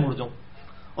سے پہلے مڑ جاؤں.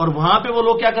 اور وہاں پہ وہ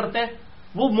لوگ کیا کرتے ہیں،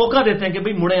 وہ موقع دیتے ہیں کہ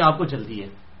بھئی مڑے، آپ کو جلدی ہے.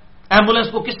 ایمبولینس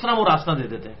کو کس طرح وہ راستہ دے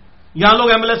دیتے ہیں. یہاں لوگ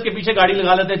ایمبولینس کے پیچھے گاڑی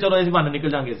لگا لیتے ہیں، چلو ایسی بہانے نکل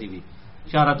جائیں گے اسی بھی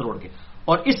اشارت روڈ کے.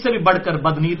 اور اس سے بھی بڑھ کر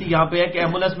بدنیتی یہاں پہ ہے کہ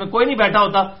ایمبولینس میں کوئی نہیں بیٹھا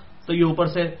ہوتا تو یہ اوپر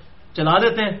سے چلا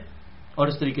دیتے ہیں اور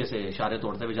اس طریقے سے اشارے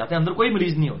توڑتے ہوئے جاتے ہیں. اندر کوئی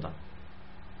مریض نہیں ہوتا.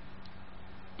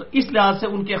 تو اس لحاظ سے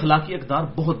ان کے اخلاقی اقدار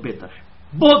بہت بہتر ہے،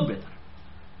 بہت بہتر.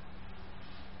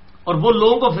 اور وہ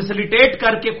لوگوں کو فیسیلیٹیٹ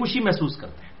کر کے خوشی محسوس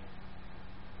کرتے ہیں.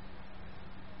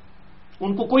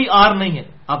 ان کو کوئی آر نہیں ہے.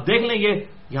 آپ دیکھ لیں، یہ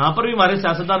یہاں پر بھی ہمارے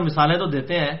سیاستدان مثالیں تو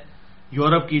دیتے ہیں.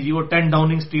 یورپ کی جی وہ 10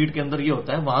 ڈاؤننگ اسٹریٹ کے اندر یہ ہوتا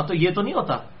ہے. وہاں تو یہ تو نہیں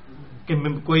ہوتا کہ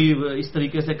کوئی اس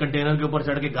طریقے سے کنٹینر کے اوپر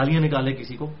چڑھ کے گالیاں نکالے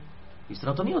کسی کو. اس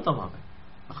طرح تو نہیں ہوتا. وہاں پہ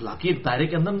اخلاقی ایک دائرے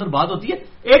کے اندر بات ہوتی ہے.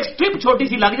 ایک سٹرپ چھوٹی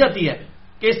سی لگ جاتی ہے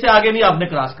کہ اس سے آگے نہیں آپ نے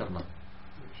کراس کرنا.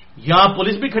 یہاں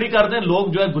پولیس بھی کھڑی کر دیں، لوگ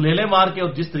جو ہے گلیلے مار کے،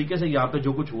 اور جس طریقے سے یہاں پہ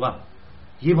جو کچھ ہوا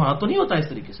یہ وہاں تو نہیں ہوتا اس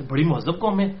طریقے سے. بڑی مہذب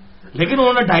قوم ہے، لیکن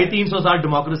انہوں نے 250-300 سال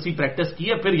ڈیموکریسی پریکٹس کی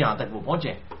ہے، پھر یہاں تک وہ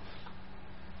پہنچے.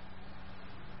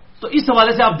 تو اس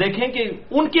حوالے سے آپ دیکھیں کہ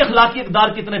ان کے اخلاقی اقدار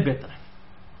کتنے بہتر ہیں.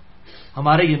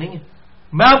 ہمارے یہ نہیں ہے.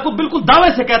 میں آپ کو بالکل دعوے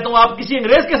سے کہتا ہوں، آپ کسی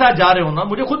انگریز کے ساتھ جا رہے ہو نا،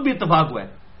 مجھے خود بھی اتفاق ہوا ہے،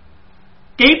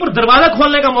 کہیں پر دروازہ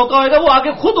کھولنے کا موقع ہوئے گا وہ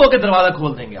آگے خود ہو کے دروازہ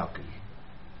کھول دیں گے آپ کے لیے.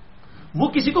 وہ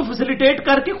کسی کو فیسیلیٹیٹ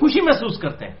کر کے خوشی محسوس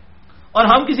کرتے ہیں، اور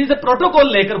ہم کسی سے پروٹوکول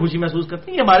لے کر خوشی محسوس کرتے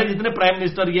ہیں. یہ ہمارے جتنے پرائم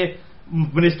منسٹر، یہ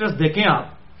منسٹرز دیکھیں آپ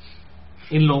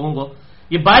ان لوگوں کو،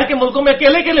 یہ باہر کے ملکوں میں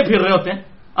اکیلے اکیلے پھر رہے ہوتے ہیں،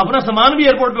 اپنا سامان بھی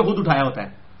ایئرپورٹ پہ خود اٹھایا ہوتا ہے.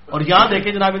 اور یہاں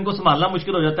دیکھیں جناب ان کو سنبھالنا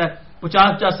مشکل ہو جاتا ہے.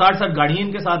 50-60 گاڑیاں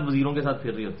ان کے ساتھ وزیروں کے ساتھ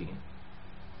پھر رہی ہوتی ہیں.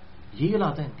 یہی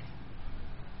حالات ہیں ان کے.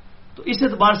 تو اس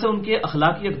اعتبار سے ان کے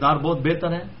اخلاقی اقدار بہت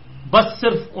بہتر ہیں. بس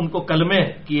صرف ان کو کلمے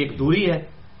کی ایک دوری ہے،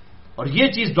 اور یہ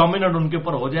چیز ڈومیننٹ ان کے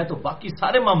اوپر ہو جائے تو باقی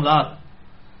سارے معاملات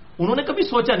انہوں نے کبھی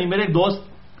سوچا نہیں. میرے ایک دوست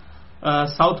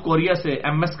ساؤتھ کوریا سے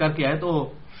MS کر کے آئے تو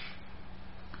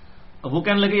وہ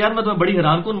کہنے لگے یار میں تمہیں بڑی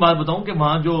حیران کن بات بتاؤں کہ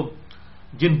وہاں جو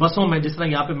جن بسوں میں، جس طرح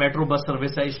یہاں پہ میٹرو بس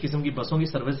سروس ہے، اس قسم کی بسوں کی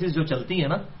سروسز جو چلتی ہیں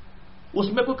نا، اس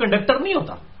میں کوئی کنڈکٹر نہیں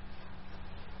ہوتا.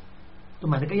 تو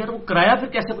میں نے کہا یار وہ کرایہ پھر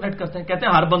کیسے کلیکٹ کرتے ہیں؟ کہتے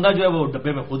ہیں ہر بندہ جو ہے وہ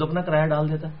ڈبے میں خود اپنا کرایہ ڈال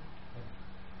دیتا ہے.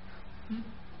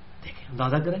 دیکھیں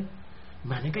اندازہ کریں.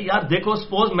 میں نے کہا یار دیکھو،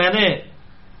 سپوز میں نے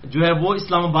جو ہے وہ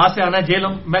اسلام آباد سے آنا ہے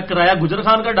جیلم، میں کرایہ گجر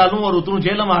خان کا ڈالوں اور اتروں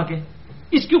جیلم آ کے،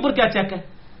 اس کے اوپر کیا چیک ہے؟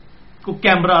 کوئی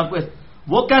کیمرہ آپ کو؟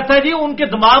 وہ کہتا ہے جی ان کے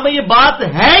دماغ میں یہ بات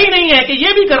ہے ہی نہیں ہے کہ یہ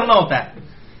بھی کرنا ہوتا ہے.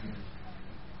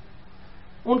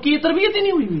 ان کی یہ تربیت ہی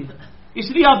نہیں ہوئی ہوئی. اس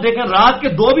لیے آپ دیکھیں رات کے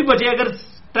 2 بھی بجے اگر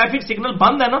ٹریفک سگنل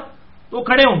بند ہے نا تو وہ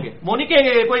کھڑے ہوں گے، وہ نہیں کہیں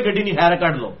گے کوئی گڈی نہیں خیر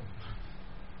کاٹ لو.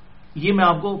 یہ میں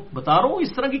آپ کو بتا رہا ہوں،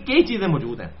 اس طرح کی کئی چیزیں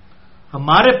موجود ہیں.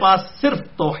 ہمارے پاس صرف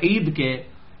توحید کے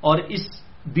اور اس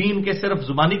دین کے صرف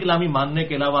زبانی کلامی ماننے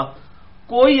کے علاوہ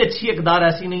کوئی اچھی اقدار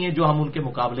ایسی نہیں ہے جو ہم ان کے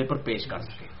مقابلے پر پیش کر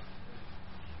سکیں.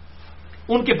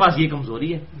 ان کے پاس یہ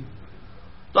کمزوری ہے.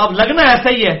 تو اب لگنا ایسا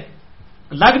ہی ہے،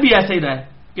 لگ بھی ایسا ہی رہا ہے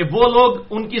کہ وہ لوگ،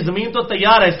 ان کی زمین تو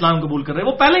تیار ہے اسلام قبول کر رہے،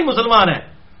 وہ پہلے ہی مسلمان ہیں،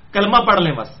 کلمہ پڑھ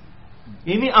لیں بس.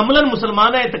 یعنی عملاً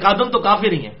مسلمان ہے، اعتقاداً تو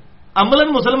کافر ہی ہیں، عملاً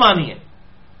مسلمان ہی ہیں.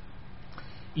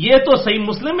 یہ تو صحیح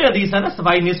مسلم میں حدیث ہے نا،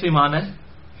 صفائی نصف ایمان ہے،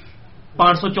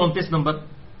 534 نمبر.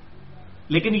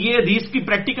 لیکن یہ حدیث کی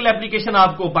پریکٹیکل اپلیکیشن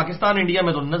آپ کو پاکستان انڈیا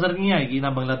میں تو نظر نہیں آئے گی، نہ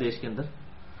بنگلہ دیش کے اندر.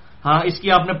 ہاں اس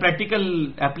کی آپ نے پریکٹیکل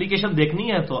اپلیکیشن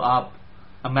دیکھنی ہے تو آپ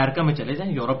امریکہ میں چلے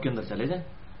جائیں, یورپ کے اندر چلے جائیں,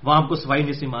 وہاں آپ کو صفائی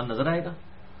نصیمان نظر آئے گا.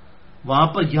 وہاں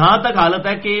پر یہاں تک حالت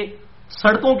ہے کہ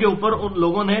سڑکوں کے اوپر ان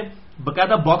لوگوں نے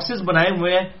باقاعدہ باکسز بنائے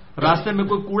ہوئے ہیں, راستے میں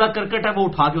کوئی کوڑا کرکٹ ہے وہ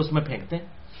اٹھا کے اس میں پھینکتے ہیں.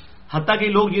 حتیٰ کہ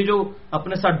لوگ یہ جو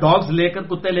اپنے ساتھ ڈاگز لے کر,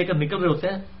 کتے لے کر نکل رہے ہوتے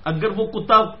ہیں, اگر وہ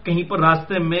کتا کہیں پر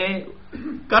راستے میں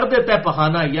کر دیتا ہے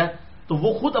پخانہ یا, تو وہ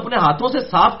خود اپنے ہاتھوں سے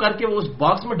صاف کر کے وہ اس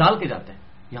باکس میں ڈال کے جاتے ہیں.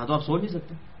 یہاں تو آپ سوچ نہیں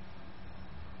سکتے.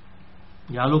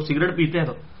 یہاں لوگ سگریٹ پیتے ہیں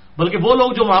تو, بلکہ وہ لوگ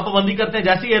جو وہاں پابندی کرتے ہیں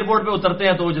جیسے ایئرپورٹ پہ اترتے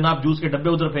ہیں تو جناب جوس کے ڈبے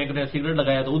ادھر پھینک رہے ہیں, سگریٹ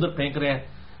لگایا تو ادھر پھینک رہے ہیں,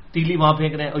 تیلی وہاں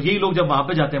پھینک رہے ہیں, اور یہی لوگ جب وہاں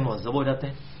پہ جاتے ہیں مہذب ہو جاتے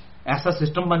ہیں. ایسا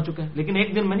سسٹم بن چکا ہے, لیکن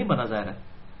ایک دن میں نہیں بنا, ظاہر ہے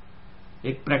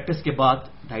ایک پریکٹس کے بعد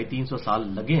 250-300 سال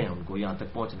لگے ہیں ان کو یہاں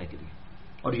تک پہنچنے کے لیے.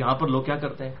 اور یہاں پر لوگ کیا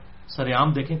کرتے ہیں, سر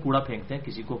عام دیکھیں کوڑا پھینکتے ہیں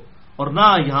کسی کو, اور نہ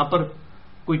یہاں پر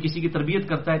کوئی کسی کی تربیت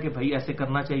کرتا ہے کہ بھائی ایسے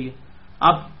کرنا چاہیے.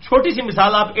 آپ چھوٹی سی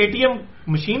مثال, آپ اے ٹی ایم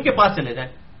مشین کے پاس چلے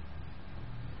جائیں,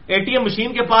 اے ٹی ایم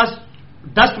مشین کے پاس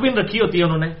ڈسٹ بن رکھی ہوتی ہے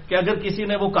انہوں نے کہ اگر کسی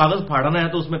نے وہ کاغذ پھاڑنا ہے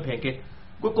تو اس میں پھینکے.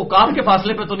 کوئی کوکاف کے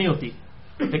فاصلے پہ تو نہیں ہوتی,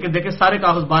 لیکن دیکھیں سارے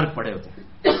کاغذ باہر پڑے ہوتے ہیں.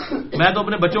 میں تو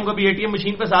اپنے بچوں کو بھی اے ٹی ایم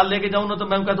مشین پہ ساتھ لے کے جاؤں نا, تو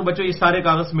میں کہتا ہوں بچوں یہ سارے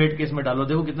کاغذ سمیٹ کے اس میں ڈالو,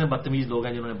 دیکھو کتنے بدتمیز لوگ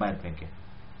ہیں جنہوں نے باہر پھینکے.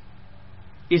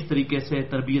 اس طریقے سے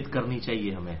تربیت کرنی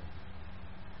چاہیے ہمیں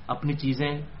اپنی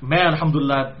چیزیں. میں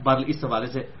الحمدللہ بہرحال اس حوالے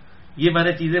سے یہ میں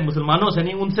نے چیزیں مسلمانوں سے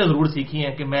نہیں, ان سے ضرور سیکھی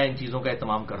ہیں کہ میں ان چیزوں کا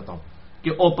اہتمام کرتا ہوں کہ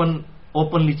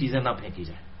اوپنلی چیزیں نہ پھینکی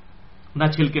جائیں, نہ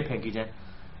چھل کے پھینکی جائیں.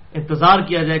 انتظار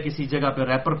کیا جائے کسی جگہ پہ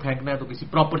ریپر پھینکنا ہے تو کسی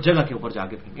پراپر جگہ کے اوپر جا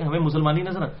کے پھینکیں. ہمیں مسلمانی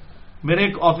نظر. میرے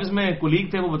ایک آفس میں کولیگ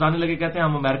تھے, وہ بتانے لگے, کہتے ہیں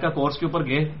ہم امریکہ کورس کے اوپر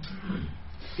گئے,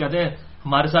 کہتے ہیں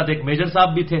ہمارے ساتھ ایک میجر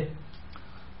صاحب بھی تھے,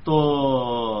 تو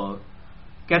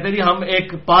کہتے جی ہم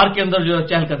ایک پارک کے اندر جو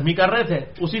چہل قدمی کر رہے تھے,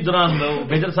 اسی دوران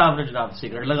میجر صاحب نے جناب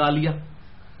سگریٹ لگا لیا.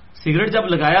 سگریٹ جب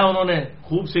لگایا انہوں نے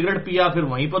خوب سگریٹ پیا, پھر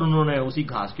وہیں پر انہوں نے اسی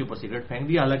گھاس کے اوپر سگریٹ پھینک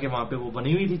دیا. حالانکہ وہاں پہ وہ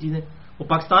بنی ہوئی تھی چیزیں, وہ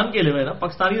پاکستان کے لیے نا,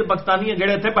 پاکستانی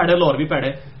گڑے تھے, پیڑے لاہور بھی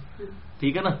پیڑے,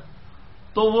 ٹھیک ہے نا,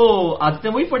 تو وہ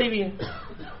عادتیں وہی پڑی ہوئی ہیں.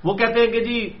 وہ کہتے ہیں کہ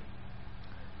جی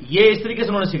یہ اس طریقے سے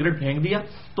انہوں نے سگریٹ پھینک دیا.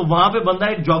 تو وہاں پہ بندہ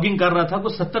ایک جاگنگ کر رہا تھا,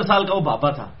 کوئی 70 سال کا وہ بابا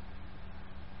تھا.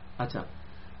 اچھا,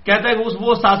 کہتا ہے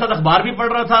وہ ساتھ ساتھ اخبار بھی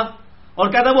پڑھ رہا تھا, اور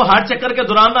کہتا ہے وہ ہر چکر کے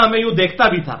دوران نا ہمیں یوں دیکھتا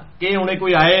بھی تھا کہ انہیں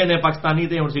کوئی آئے, انہیں پاکستانی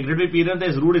تھے اور سگریٹ بھی پی رہے تھے,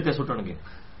 ضرور اتنے سٹن گے,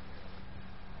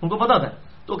 ان کو پتا تھا.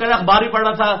 تو کہتا ہے اخبار بھی پڑھ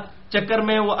رہا تھا, چکر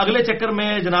میں وہ اگلے چکر میں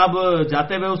جناب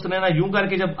جاتے ہوئے اس نے نا یوں کر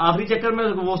کے جب آخری چکر میں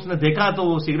وہ اس نے دیکھا تو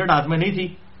وہ سگریٹ ہاتھ میں نہیں تھی,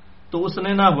 تو اس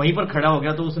نے نا وہیں پر کھڑا ہو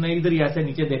گیا, تو اس نے ادھر ہی ایسے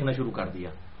نیچے دیکھنا شروع کر دیا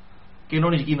کہ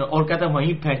انہوں نے یقین, اور کہتا ہے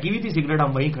وہیں پھینکی ہوئی تھی سگریٹ,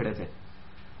 ہم وہیں کھڑے تھے.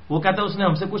 وہ کہتا ہے اس نے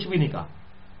ہم سے کچھ بھی نہیں کہا.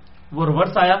 وہ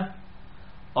ریورس آیا,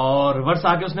 اور ریورس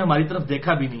آ کے اس نے ہماری طرف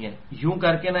دیکھا بھی نہیں ہے, یوں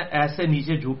کر کے نا ایسے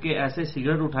نیچے جھک کے ایسے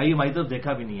سگریٹ اٹھائی, ہماری طرف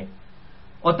دیکھا بھی نہیں ہے,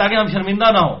 اور تاکہ ہم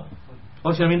شرمندہ نہ ہوں,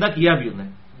 اور شرمندہ کیا بھی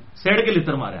انہیں, سیڑ کے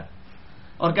لتر مارا,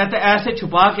 اور کہتے ہیں ایسے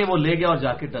چھپا کے وہ لے گیا اور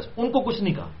جا کے ڈسٹ, ان کو کچھ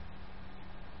نہیں کہا.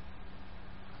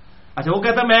 اچھا, وہ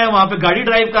کہتا ہے میں وہاں پہ گاڑی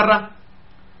ڈرائیو کر رہا,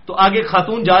 تو آگے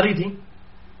خاتون جا رہی تھی,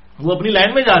 وہ اپنی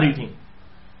لائن میں جا رہی تھی,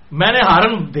 میں نے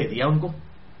ہارن دے دیا ان کو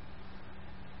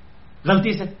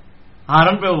غلطی سے.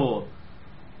 ہارن پہ وہ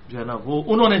جو ہے نا وہ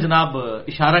انہوں نے جناب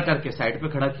اشارہ کر کے سائڈ پہ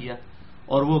کھڑا کیا,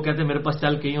 اور وہ کہتے ہیں میرے پاس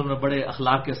چل کے انہوں نے بڑے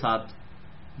اخلاق کے ساتھ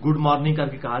گڈ مارننگ کر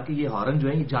کے کہا کہ یہ ہارن جو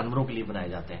ہے یہ جانوروں کے لیے بنائے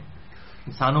جاتے ہیں,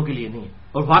 انسانوں کے لیے نہیں.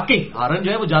 اور واقعی ہارن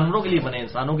جو ہے وہ جانوروں کے لیے بنے,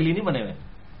 انسانوں کے لیے نہیں بنے ہوئے.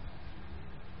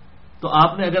 تو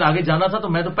آپ نے اگر آگے جانا تھا تو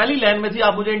میں تو پہلی لائن میں تھی,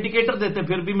 آپ مجھے انڈیکیٹر دیتے,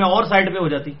 پھر بھی میں اور سائڈ پہ ہو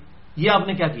جاتی. یہ آپ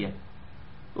نے کیا کیا؟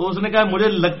 تو اس نے کہا مجھے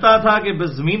لگتا تھا کہ بس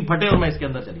زمین پھٹے اور میں اس کے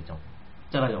اندر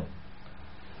چلا جاؤں.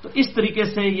 تو اس طریقے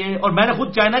سے یہ, اور میں نے خود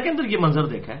چائنا کے اندر یہ منظر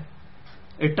دیکھا ہے,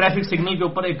 ایک ٹریفک سگنل کے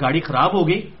اوپر ایک گاڑی خراب ہو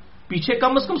گئی, پیچھے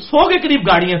کم از کم 100 کے قریب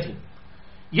گاڑیاں تھیں,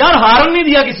 یار ہارن نہیں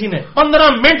دیا کسی نے,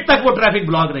 15 منٹ تک وہ ٹریفک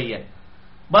بلاک رہی ہے.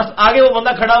 بس آگے وہ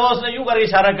بندہ کھڑا ہوا, اس نے یوں کر کے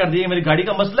اشارہ کر دیا میری گاڑی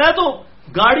کا مسئلہ ہے, تو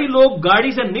گاڑی لوگ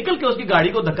گاڑی سے نکل کے اس کی گاڑی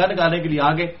کو دھکا نکالنے کے لیے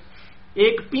آگے,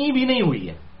 ایک پی بھی نہیں ہوئی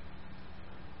ہے.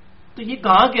 تو یہ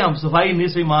کہاں کہ ہم صفائی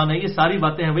نصف ایمان ہے, یہ ساری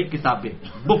باتیں ہیں وہی کتابیں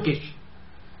بکش,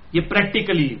 یہ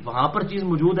پریکٹیکلی وہاں پر چیز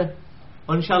موجود ہے.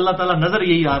 اور انشاءاللہ تعالی نظر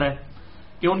یہی آ رہا ہے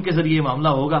کہ ان کے ذریعے یہ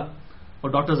معاملہ ہوگا. اور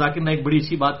ڈاکٹر ذاکر نے ایک بڑی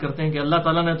اچھی بات کرتے ہیں کہ اللہ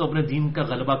تعالیٰ نے تو اپنے دین کا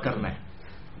غلبہ کرنا ہے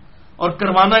اور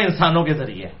کروانا انسانوں کے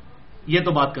ذریعے ہے, یہ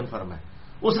تو بات کنفرم ہے.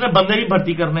 اس نے بندے بھی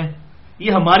بھرتی کرنے,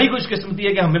 یہ ہماری خوش قسمتی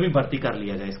ہے کہ ہمیں بھی بھرتی کر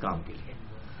لیا جائے اس کام کے لیے,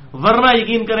 ورنہ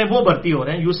یقین کریں وہ بھرتی ہو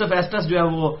رہے ہیں. یوسف ایسٹس جو ہے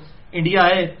وہ انڈیا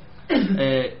آئے,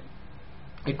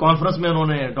 ایک کانفرنس میں انہوں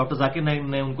نے ڈاکٹر ذاکر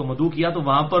نے ان کو مدعو کیا, تو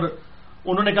وہاں پر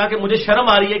انہوں نے کہا کہ مجھے شرم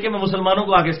آ رہی ہے کہ میں مسلمانوں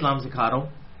کو آگے اسلام سکھا رہا ہوں,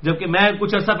 جبکہ میں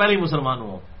کچھ عرصہ پہلے ہی مسلمان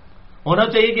ہوں. ہونا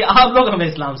چاہیے کہ آپ لوگ ہمیں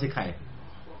اسلام سکھائیں,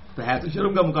 تو ہے تو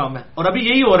شرم کا مقام ہے. اور ابھی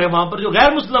یہی ہو رہا ہے وہاں پر, جو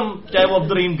غیر مسلم, چاہے وہ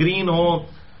عبدالرحیم گرین ہو,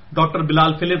 ڈاکٹر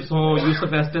بلال فلپس ہو,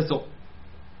 یوسف ایسٹس ہو,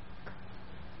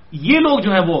 یہ لوگ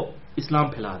جو ہے وہ اسلام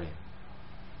پھیلا رہے ہیں.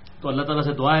 تو اللہ تعالیٰ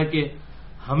سے دعا ہے کہ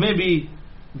ہمیں بھی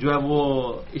جو ہے وہ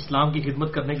اسلام کی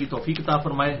خدمت کرنے کی توفیق عطا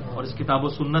فرمائے اور اس کتاب و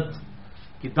سنت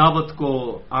کی دعوت کو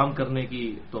عام کرنے کی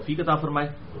توفیق عطا فرمائے.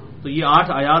 تو یہ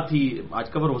 8 آیات ہی آج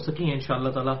کور ہو سکی ہیں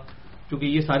انشاءاللہ تعالی، کیونکہ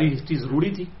یہ ساری ہسٹری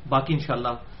ضروری تھی. باقی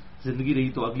انشاءاللہ زندگی رہی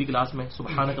تو اگلی کلاس میں.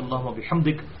 سبحانک اللہم و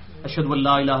بحمدک، اشہد ان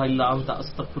لا الہ الا انت،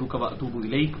 استغفرک و اتوب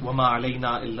الیک، وما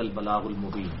علینا الا البلاغ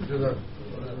المبین.